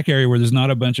the back area where there's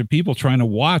not a bunch of people trying to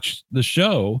watch the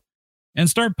show, and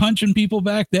start punching people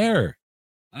back there.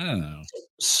 I don't know.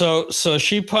 So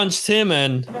she punched him,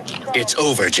 and it's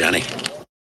over, Johnny.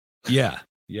 Yeah.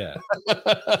 Yeah,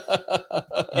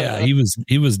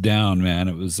 he was down, man.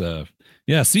 It was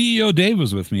CEO Dave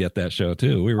was with me at that show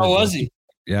too. Was he?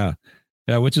 Yeah,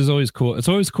 which is always cool. It's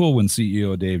always cool when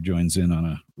CEO Dave joins in on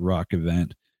a rock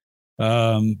event.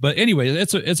 But anyway,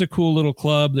 it's a cool little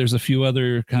club. There's a few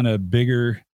other kind of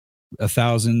bigger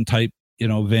 1,000 type,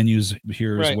 venues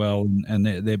here as well,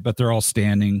 and but they're all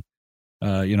standing.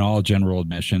 All general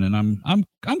admission, and I'm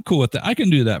cool with that. I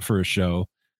can do that for a show.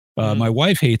 My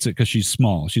wife hates it because she's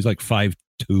small. She's like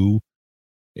 5'2",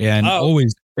 and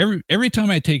always every time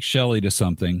I take Shelly to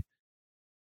something,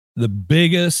 the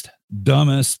biggest,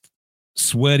 dumbest,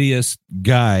 sweatiest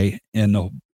guy in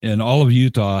all of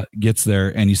Utah gets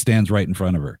there, and he stands right in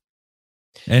front of her.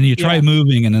 And you try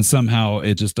moving, and then somehow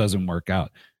it just doesn't work out.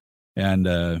 And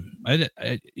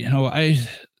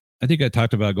I think I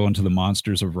talked about going to the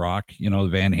Monsters of Rock, the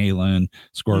Van Halen,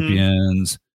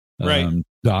 Scorpions,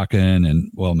 Dokken,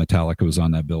 and Metallica was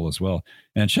on that bill as well.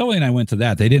 And Shelley and I went to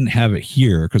that. They didn't have it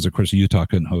here because, of course, Utah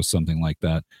couldn't host something like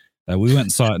that. We went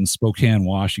and saw it in Spokane,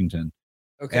 Washington.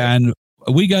 Okay. And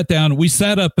we got down. We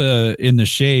sat up in the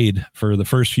shade for the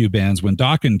first few bands. When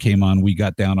Dokken came on, we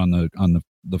got down on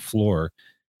the floor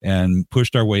and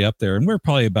pushed our way up there. And we're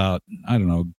probably about,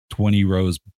 20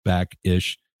 rows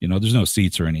back-ish. There's no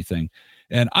seats or anything.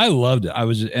 And I loved it.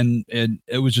 And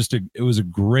it was a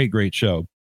great show.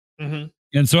 Mm-hmm.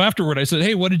 And so afterward I said,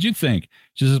 hey, what did you think?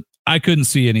 She says, I couldn't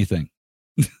see anything.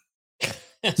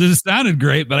 It sounded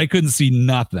great, but I couldn't see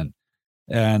nothing.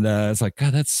 And it's like,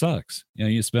 God, that sucks.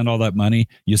 You spend all that money,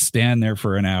 you stand there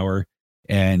for an hour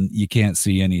and you can't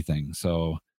see anything.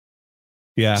 So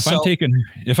yeah,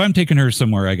 if I'm taking her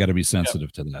somewhere, I got to be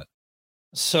sensitive to that.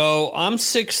 So I'm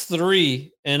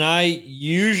 6'3", and I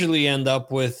usually end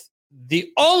up with the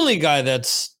only guy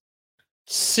that's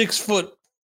 6'4"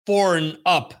 and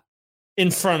up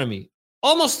in front of me,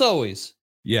 almost always.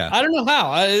 Yeah, I don't know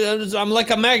how. I'm like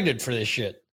a magnet for this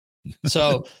shit.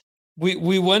 So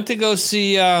we went to go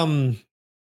see the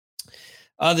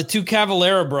two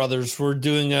Cavalera brothers were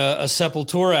doing a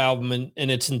Sepultura album in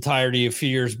its entirety a few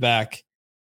years back,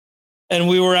 and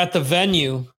we were at the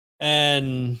venue,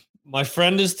 and my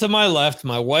friend is to my left.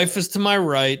 My wife is to my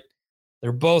right.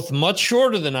 They're both much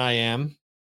shorter than I am.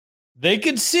 They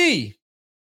could see.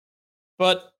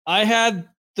 But I had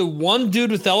the one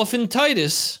dude with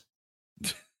elephantitis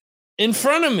in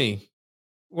front of me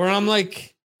where I'm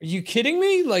like, are you kidding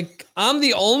me? Like, I'm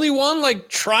the only one, like,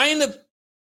 trying to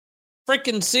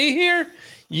freaking see here?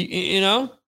 You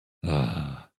know?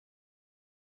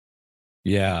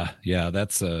 Yeah,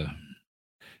 that's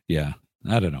yeah.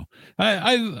 I don't know.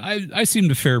 I seem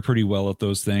to fare pretty well at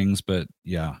those things, but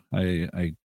yeah, I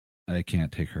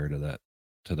can't take her to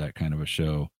that kind of a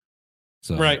show.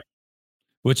 So right.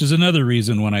 Which is another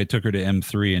reason when I took her to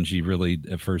M3 and she really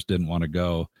at first didn't want to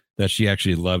go, that she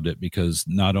actually loved it because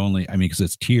because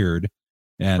it's tiered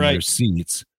and there's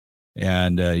seats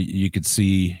and you could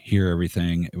hear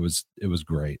everything. It was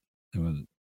great.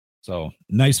 So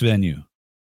nice venue.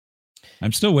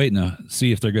 I'm still waiting to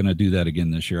see if they're going to do that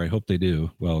again this year. I hope they do.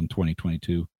 Well, in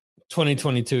 2022.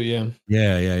 2022, yeah.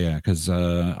 Yeah. Because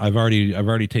I've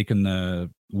already taken the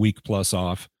week plus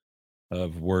off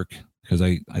of work because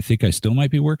I think I still might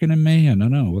be working in May. I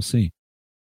don't know. We'll see.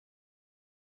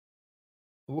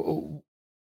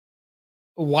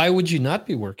 Why would you not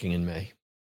be working in May?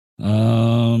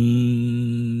 I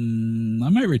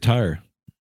might retire.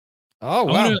 Oh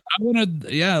wow! I want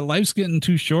to. Yeah, life's getting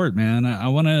too short, man. I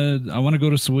want to go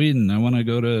to Sweden. I want to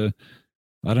go to.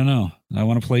 I don't know. I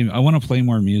want to play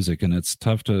more music, and it's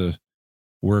tough to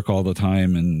work all the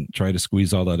time and try to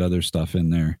squeeze all that other stuff in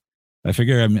there. I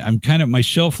figure I'm kind of my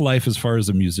shelf life as far as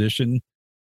a musician.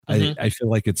 I feel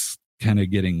like it's kind of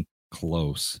getting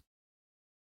close.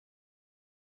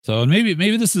 So maybe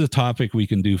this is a topic we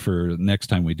can do for next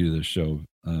time we do this show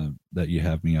that you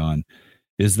have me on.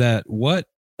 Is that what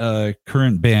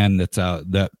current band that's out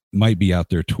that might be out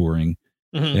there touring?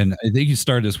 And I think you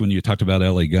started this when you talked about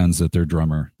LA Guns, that their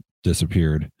drummer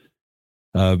disappeared.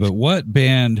 But what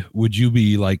band would you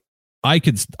be like? I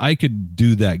could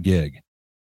do that gig.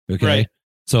 Okay. Right.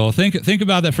 So think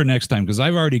about that for next time, because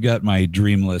I've already got my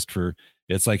dream list for.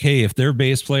 It's like, hey, if their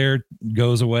bass player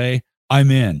goes away,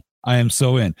 I'm in. I am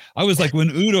so in. I was like,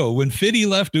 when Fiddy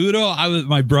left Udo,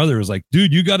 my brother was like,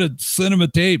 dude, you got to send him a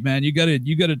tape, man. You got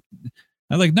to.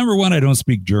 I'm like, number one, I don't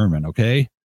speak German. Okay.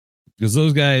 Because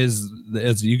those guys,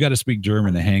 you got to speak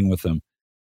German to hang with them.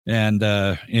 And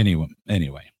anyway,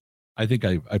 I think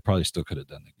I probably still could have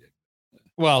done the gig.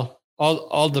 Well,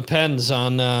 all depends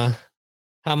on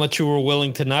how much you were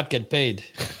willing to not get paid.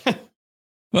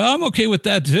 Well, I'm okay with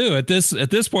that too. At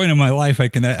this point in my life,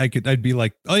 I'd be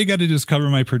like, all you got to do is cover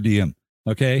my per diem,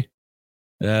 okay?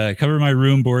 Cover my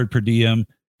room board per diem.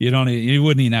 You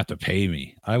wouldn't even have to pay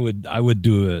me. I would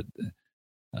do it.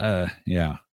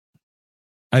 Yeah.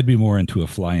 I'd be more into a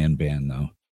fly-in band though.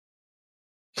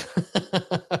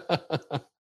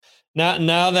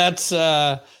 Now that's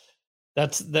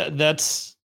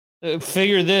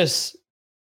figure this.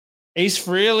 Ace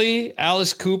Frehley,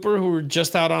 Alice Cooper, who were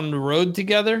just out on the road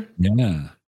together. Yeah.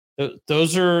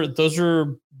 Those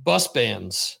are bus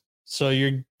bands. So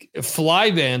your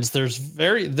fly bands, there's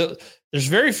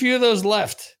very few of those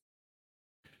left.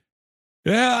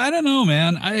 Yeah, I don't know,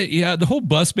 man. The whole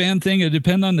bus band thing, it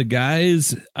depends on the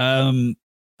guys.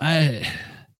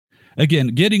 Again,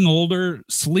 getting older,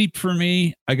 sleep for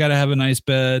me, I got to have a nice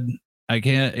bed. I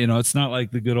can't, it's not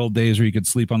like the good old days where you could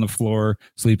sleep on the floor,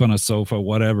 sleep on a sofa,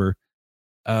 whatever.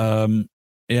 And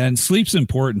sleep's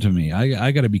important to me.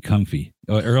 I got to be comfy.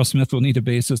 Aerosmith will need a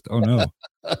bassist. Oh no.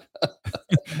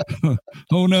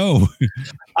 Oh no.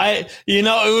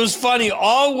 It was funny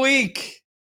all week.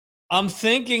 I'm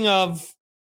thinking of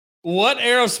what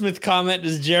Aerosmith comment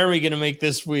is Jeremy going to make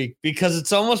this week, because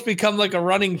it's almost become like a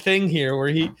running thing here where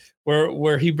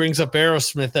he brings up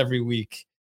Aerosmith every week.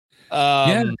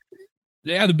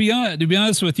 Yeah, to be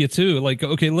honest with you too, like,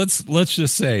 okay, let's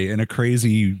just say in a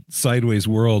crazy sideways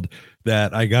world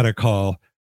that I got a call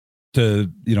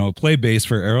to, play bass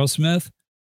for Aerosmith.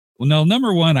 Well, now,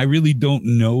 number one, I really don't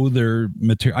know their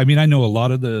material. I mean, I know a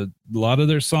lot of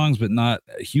their songs, but not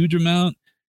a huge amount.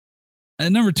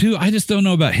 And number two, I just don't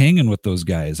know about hanging with those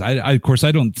guys. Of course,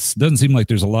 doesn't seem like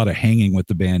there's a lot of hanging with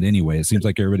the band anyway. It seems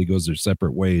like everybody goes their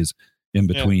separate ways in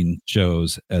between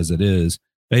shows as it is.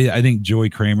 I think Joey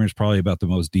Kramer is probably about the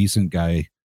most decent guy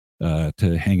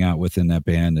to hang out with in that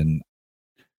band. And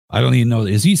I don't even know,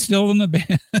 is he still in the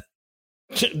band?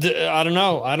 I don't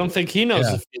know. I don't think he knows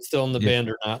if he's still in the band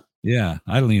or not. Yeah.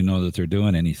 I don't even know that they're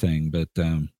doing anything, but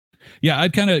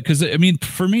I'd kind of, because I mean,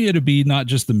 for me, it'd be not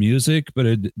just the music, but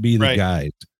it'd be the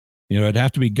guys. It'd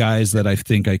have to be guys that I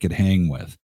think I could hang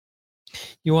with.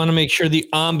 You want to make sure the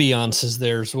ambiance is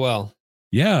there as well.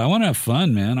 Yeah. I want to have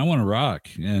fun, man. I want to rock.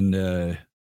 And,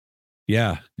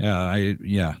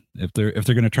 if they're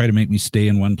going to try to make me stay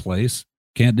in one place,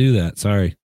 can't do that.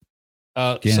 Sorry.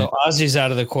 So Ozzy's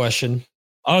out of the question.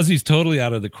 Ozzy's totally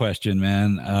out of the question,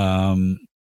 man.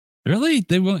 Really?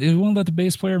 They won't let the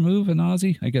bass player move in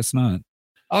Ozzy? I guess not.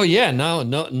 Oh yeah,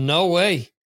 no way.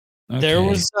 Okay. There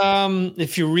was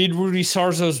if you read Rudy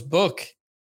Sarzo's book,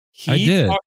 he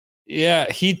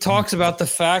talks about the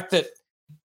fact that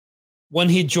when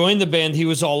he joined the band, he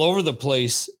was all over the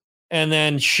place. And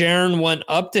then Sharon went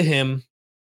up to him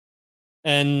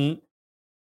and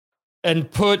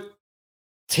put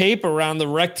tape around the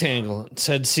rectangle and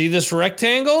said, "See this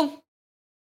rectangle?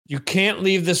 You can't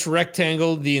leave this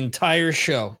rectangle the entire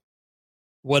show.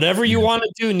 Whatever you want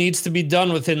to do needs to be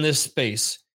done within this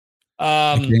space."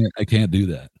 I can't do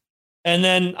that. And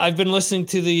then I've been listening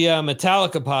to the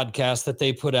Metallica podcast that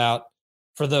they put out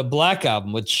for the Black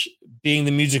Album, which, being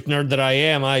the music nerd that I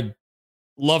am, I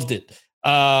loved it.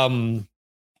 And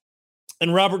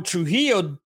Robert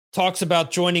Trujillo talks about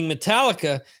joining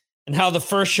Metallica and how the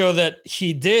first show that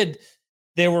he did,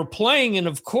 they were playing, and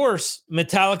of course,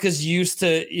 Metallica's used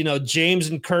to, James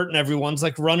and Kurt and everyone's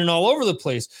like running all over the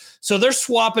place. So they're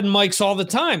swapping mics all the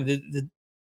time.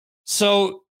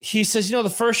 So he says, the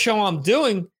first show I'm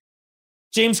doing,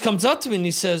 James comes up to me and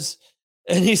he says,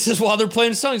 while they're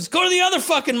playing the song, he says, go to the other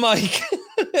fucking mic.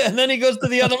 And then he goes to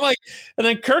the other mic. And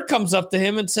then Kurt comes up to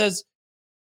him and says,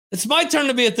 it's my turn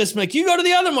to be at this mic. You go to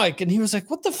the other mic. And he was like,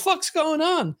 what the fuck's going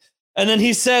on? And then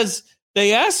he says,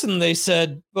 they asked him, they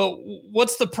said, well,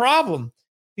 what's the problem?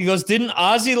 He goes, didn't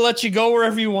Ozzy let you go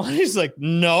wherever you want? He's like,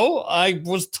 no, I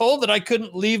was told that I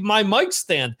couldn't leave my mic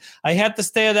stand. I had to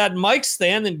stay at that mic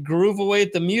stand and groove away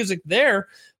at the music there,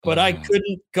 but I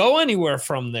couldn't go anywhere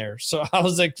from there. So I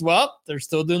was like, well, they're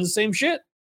still doing the same shit.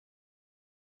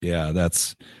 Yeah,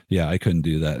 I couldn't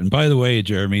do that. And by the way,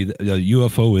 Jeremy, the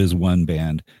UFO is one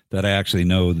band that I actually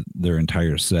know their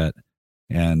entire set.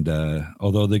 And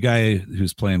although the guy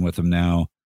who's playing with them now,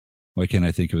 why can't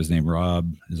I think of his name?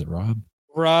 Rob. Is it Rob?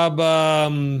 Rob,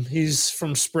 he's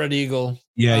from Spread Eagle.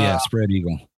 Yeah, Spread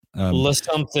Eagle.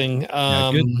 Something.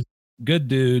 Good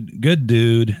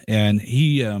dude. And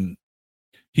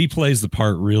he plays the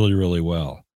part really, really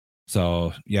well.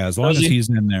 So yeah, as long as he's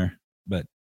in there. But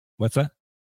what's that?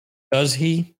 Does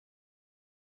he?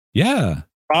 Yeah.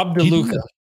 Rob DeLuca.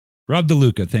 Rob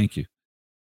DeLuca, thank you.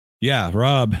 Yeah,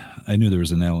 Rob. I knew there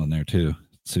was an L in there too.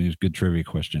 So it's a good trivia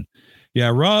question. Yeah,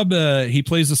 Rob, he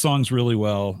plays the songs really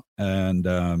well. And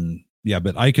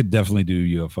but I could definitely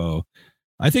do UFO.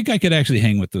 I think I could actually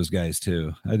hang with those guys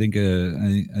too. I think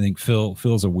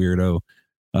Phil's a weirdo.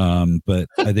 But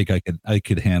I think I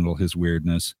could handle his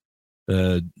weirdness.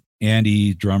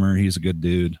 Andy, drummer, he's a good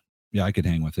dude. Yeah, I could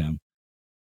hang with him.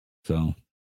 So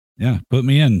yeah, put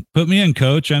me in,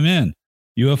 coach. I'm in.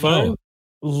 UFO.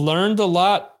 Learned a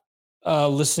lot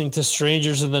listening to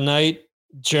Strangers in the Night.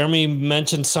 Jeremy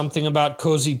mentioned something about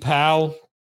Cozy Powell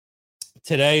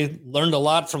today. Learned a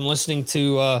lot from listening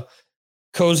to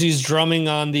Cozy's drumming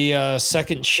on the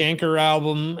second Shanker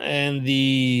album and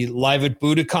the Live at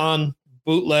Budokan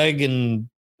bootleg, and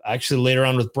actually later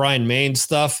on with Brian Mayne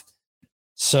stuff.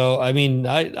 So, I mean,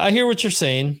 I hear what you're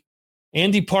saying.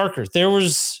 Andy Parker.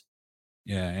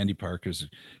 Andy Parker's,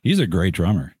 he's a great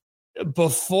drummer.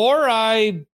 Before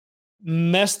I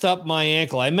messed up my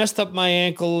ankle. I messed up my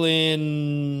ankle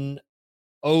in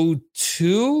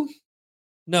 02?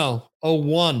 No,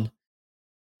 01.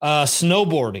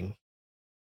 Snowboarding.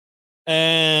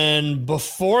 And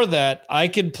before that, I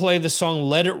could play the song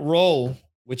Let It Roll,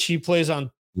 which he plays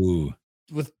on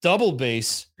with double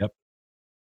bass. Yep.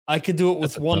 I could do it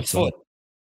with one foot.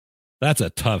 That's a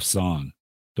tough song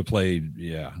to play.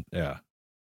 Yeah. That's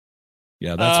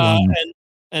one.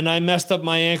 And I messed up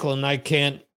my ankle, and I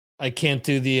can't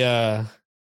do the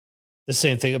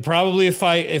same thing. Probably if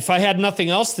I had nothing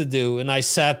else to do and I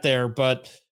sat there,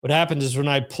 but what happens is when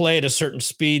I play at a certain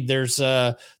speed, there's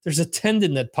a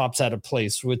tendon that pops out of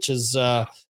place, which is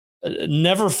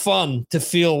never fun to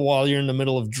feel while you're in the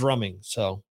middle of drumming.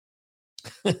 So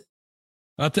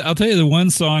I'll tell you the one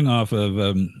song off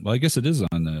of I guess it is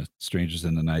on the Strangers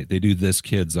in the Night. They do This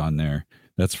Kid's on there.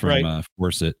 That's from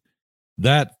Force It.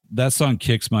 That song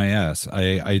kicks my ass.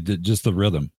 I did just the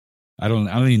rhythm. I don't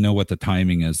even know what the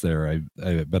timing is there. I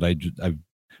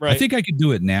think I could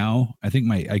do it now. I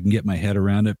think I can get my head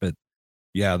around it, but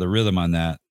yeah, the rhythm on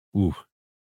that. Ooh.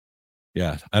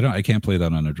 Yeah, I can't play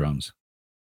that on the drums.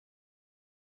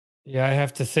 Yeah, I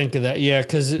have to think of that. Yeah,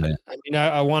 because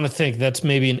I want to think that's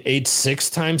maybe an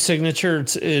 8/6 time signature.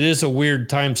 It is a weird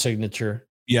time signature.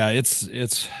 Yeah,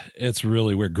 it's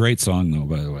really weird. Great song though,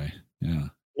 by the way. Yeah.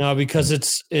 No, because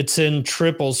it's in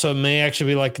triple, so it may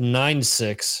actually be like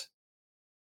 9/6.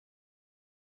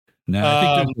 No,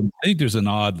 I think there's an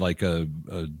odd, like a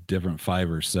different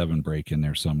 5 or 7 break in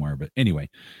there somewhere. But anyway,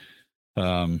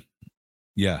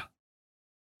 yeah.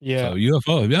 So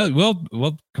UFO. Yeah.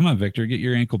 Well, come on, Victor, get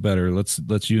your ankle better. Let's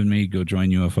you and me go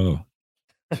join UFO.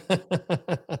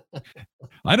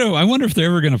 I wonder if they're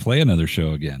ever going to play another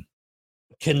show again.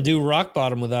 Can do Rock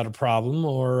Bottom without a problem,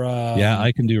 or yeah,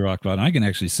 I can do Rock Bottom. I can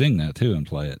actually sing that too and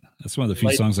play it. That's one of the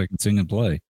few songs I can sing and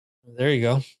play. There you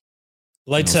go.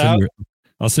 Lights Out.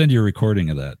 I'll send you a recording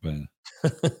of that.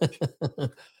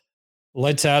 But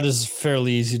Lights Out is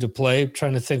fairly easy to play. I'm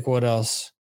trying to think what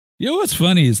else. You know what's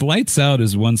funny is Lights Out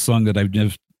is one song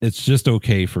that it's just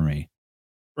okay for me.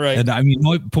 Right. And I mean,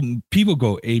 people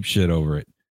go ape shit over it.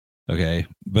 Okay.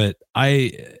 But I'm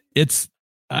just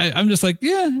like,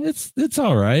 yeah, it's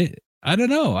all right. I don't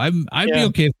know. I'd be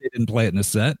okay if they didn't play it in a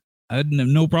set. I'd have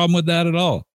no problem with that at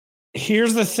all.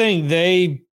 Here's the thing.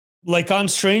 They like on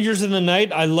Strangers in the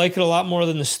Night. I like it a lot more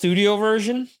than the studio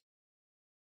version.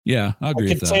 Yeah, I'll agree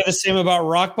I with could say that. the same about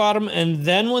Rock Bottom. And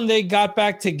then when they got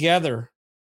back together,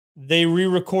 they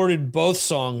re-recorded both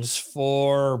songs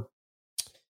for.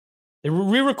 They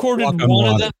re-recorded Walk on one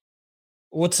of Water. them.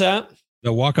 What's that?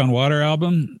 The Walk on Water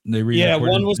album, they Yeah,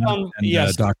 re-recorded one was that, on. and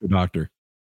Yes, Doctor.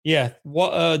 yeah.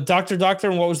 What? Doctor,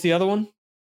 and what was the other one?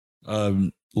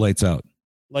 Lights Out.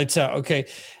 Lights Out. Okay,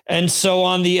 and so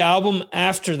on the album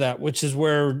after that, which is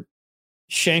where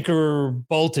Shanker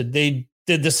bolted, they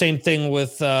did the same thing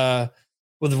with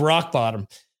Rock Bottom.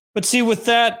 But see, with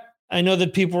that, I know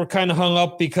that people were kind of hung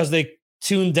up because they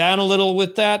tuned down a little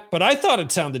with that, but I thought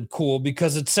it sounded cool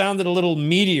because it sounded a little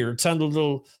meatier. It sounded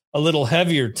a little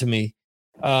heavier to me.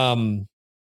 Yeah,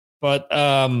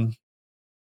 I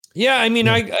mean,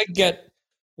 I get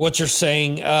what you're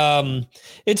saying.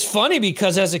 It's funny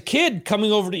because as a kid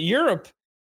coming over to Europe,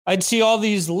 I'd see all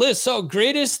these lists. Oh,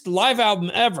 greatest live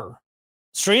album ever.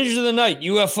 Strangers of the Night,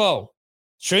 UFO.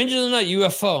 Strangers of the Night,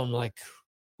 UFO. I'm like,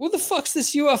 who the fuck's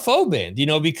this UFO band?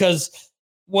 Because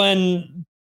when,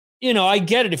 I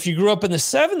get it. If you grew up in the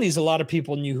 70s, a lot of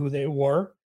people knew who they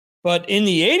were. But in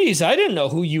the 80s, I didn't know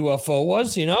who UFO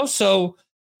was, So it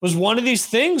was one of these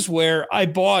things where I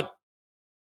bought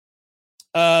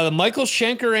the Michael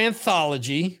Schenker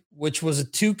anthology, which was a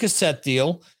 2-cassette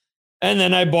deal. And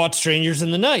then I bought Strangers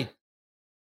in the Night.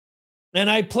 And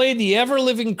I played the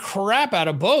ever-living crap out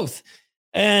of both.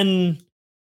 And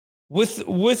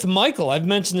with Michael, I've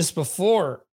mentioned this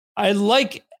before, I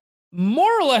like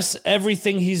more or less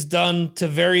everything he's done to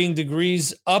varying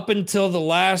degrees up until the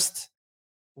last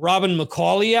Robin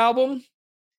McCauley album.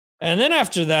 And then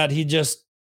after that, he just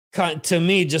kind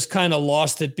of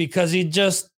lost it because he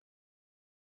just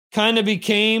kind of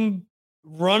became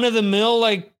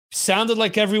run-of-the-mill, sounded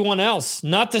like everyone else.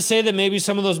 Not to say that maybe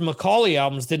some of those McCauley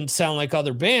albums didn't sound like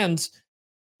other bands,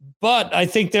 but I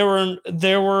think there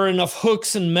were enough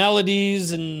hooks and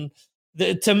melodies and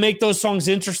to make those songs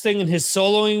interesting, and his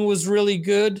soloing was really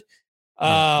good.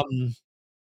 But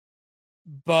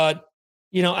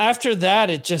after that,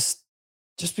 it just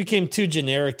became too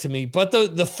generic to me. But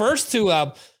the first two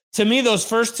to me, those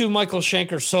first two Michael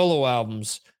Schenker solo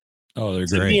albums, oh, they're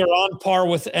to great. me, are on par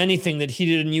with anything that he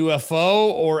did in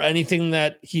UFO or anything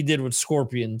that he did with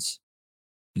Scorpions.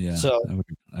 Yeah, so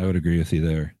I would agree with you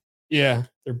there. Yeah,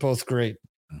 they're both great.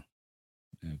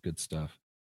 Yeah, good stuff.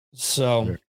 So,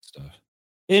 good stuff.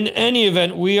 In any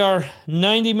event, we are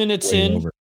 90 minutes in.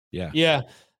 Over. Yeah. Yeah.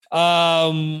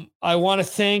 I want to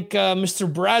thank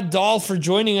Mr. Brad Dahl for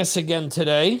joining us again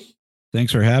today.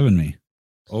 Thanks for having me.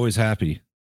 Always happy.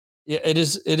 Yeah, it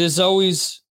is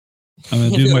always. I'm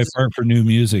going to do my part for new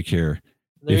music here.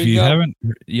 There if you go. haven't,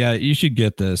 you should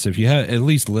get this. If you have, at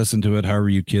least listen to it. However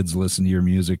you kids listen to your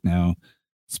music now,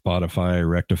 Spotify,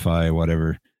 Rectify,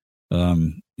 whatever.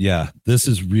 This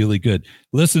is really good.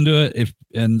 Listen to it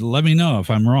and let me know if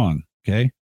I'm wrong.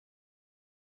 Okay.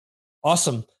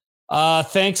 Awesome.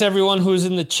 Thanks everyone who's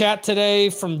in the chat today,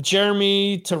 from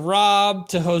Jeremy to Rob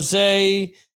to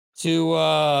Jose to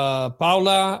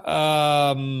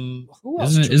Paula. Who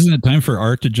else? Isn't it time for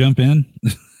Art to jump in?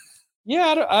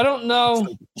 Yeah, I don't know.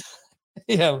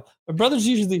 Yeah, my brother's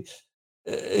usually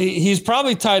he's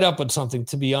probably tied up with something,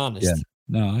 to be honest. Yeah,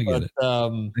 no, I get it.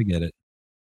 I get it.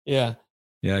 Yeah,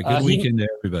 yeah. Good weekend to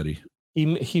everybody.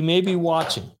 He may be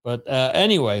watching, but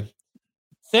anyway,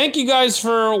 thank you guys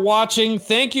for watching.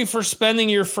 Thank you for spending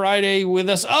your Friday with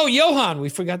us. Oh, Johan, we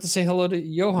forgot to say hello to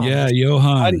Johan. Yeah,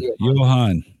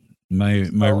 Johan,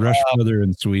 my Rush brother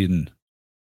in Sweden.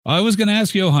 I was going to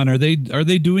ask Johan, are they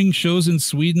doing shows in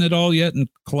Sweden at all yet, in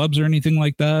clubs or anything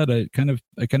like that? I kind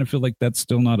of feel like that's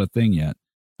still not a thing yet.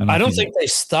 I don't think they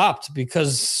stopped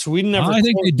because Sweden never. I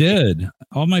think they did.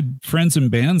 All my friends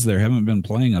and bands there haven't been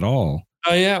playing at all.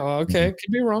 Oh yeah, well, okay,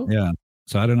 could be wrong. Yeah,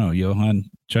 so I don't know. Johan,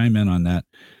 chime in on that.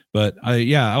 But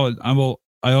I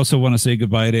also want to say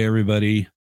goodbye to everybody.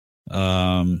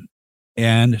 And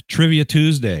Trivia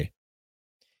Tuesday.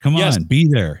 Come on, be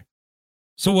there.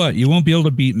 So what? You won't be able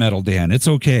to beat Metal Dan. It's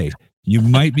okay. You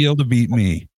might be able to beat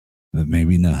me, but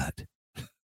maybe not.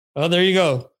 Oh, there you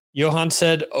go. Johan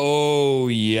said, "Oh,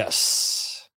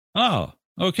 yes." Oh,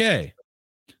 okay.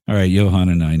 All right, Johan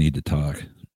and I need to talk.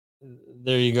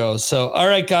 There you go. So, all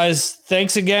right, guys.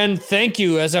 Thanks again. Thank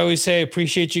you. As I always say,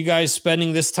 appreciate you guys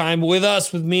spending this time with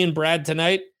us, with me and Brad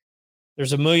tonight.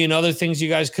 There's a million other things you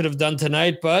guys could have done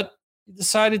tonight, but you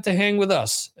decided to hang with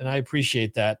us, and I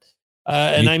appreciate that.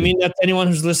 And I mean that to anyone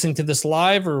who's listening to this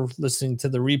live or listening to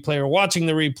the replay or watching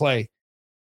the replay.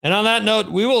 And on that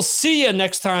note, we will see you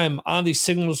next time on the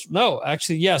Signals. No,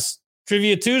 actually, yes.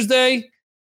 Trivia Tuesday.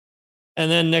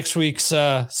 And then next week's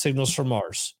Signals from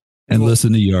Mars. And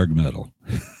listen to Yarg Metal.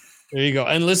 There you go.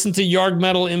 And listen to Yarg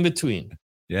Metal in between.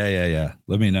 Yeah.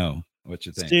 Let me know what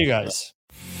you think. See you guys.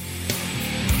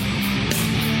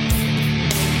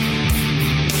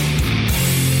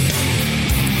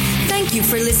 Thank you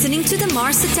for listening to the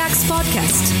Mars Attacks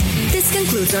podcast. This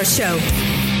concludes our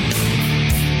show.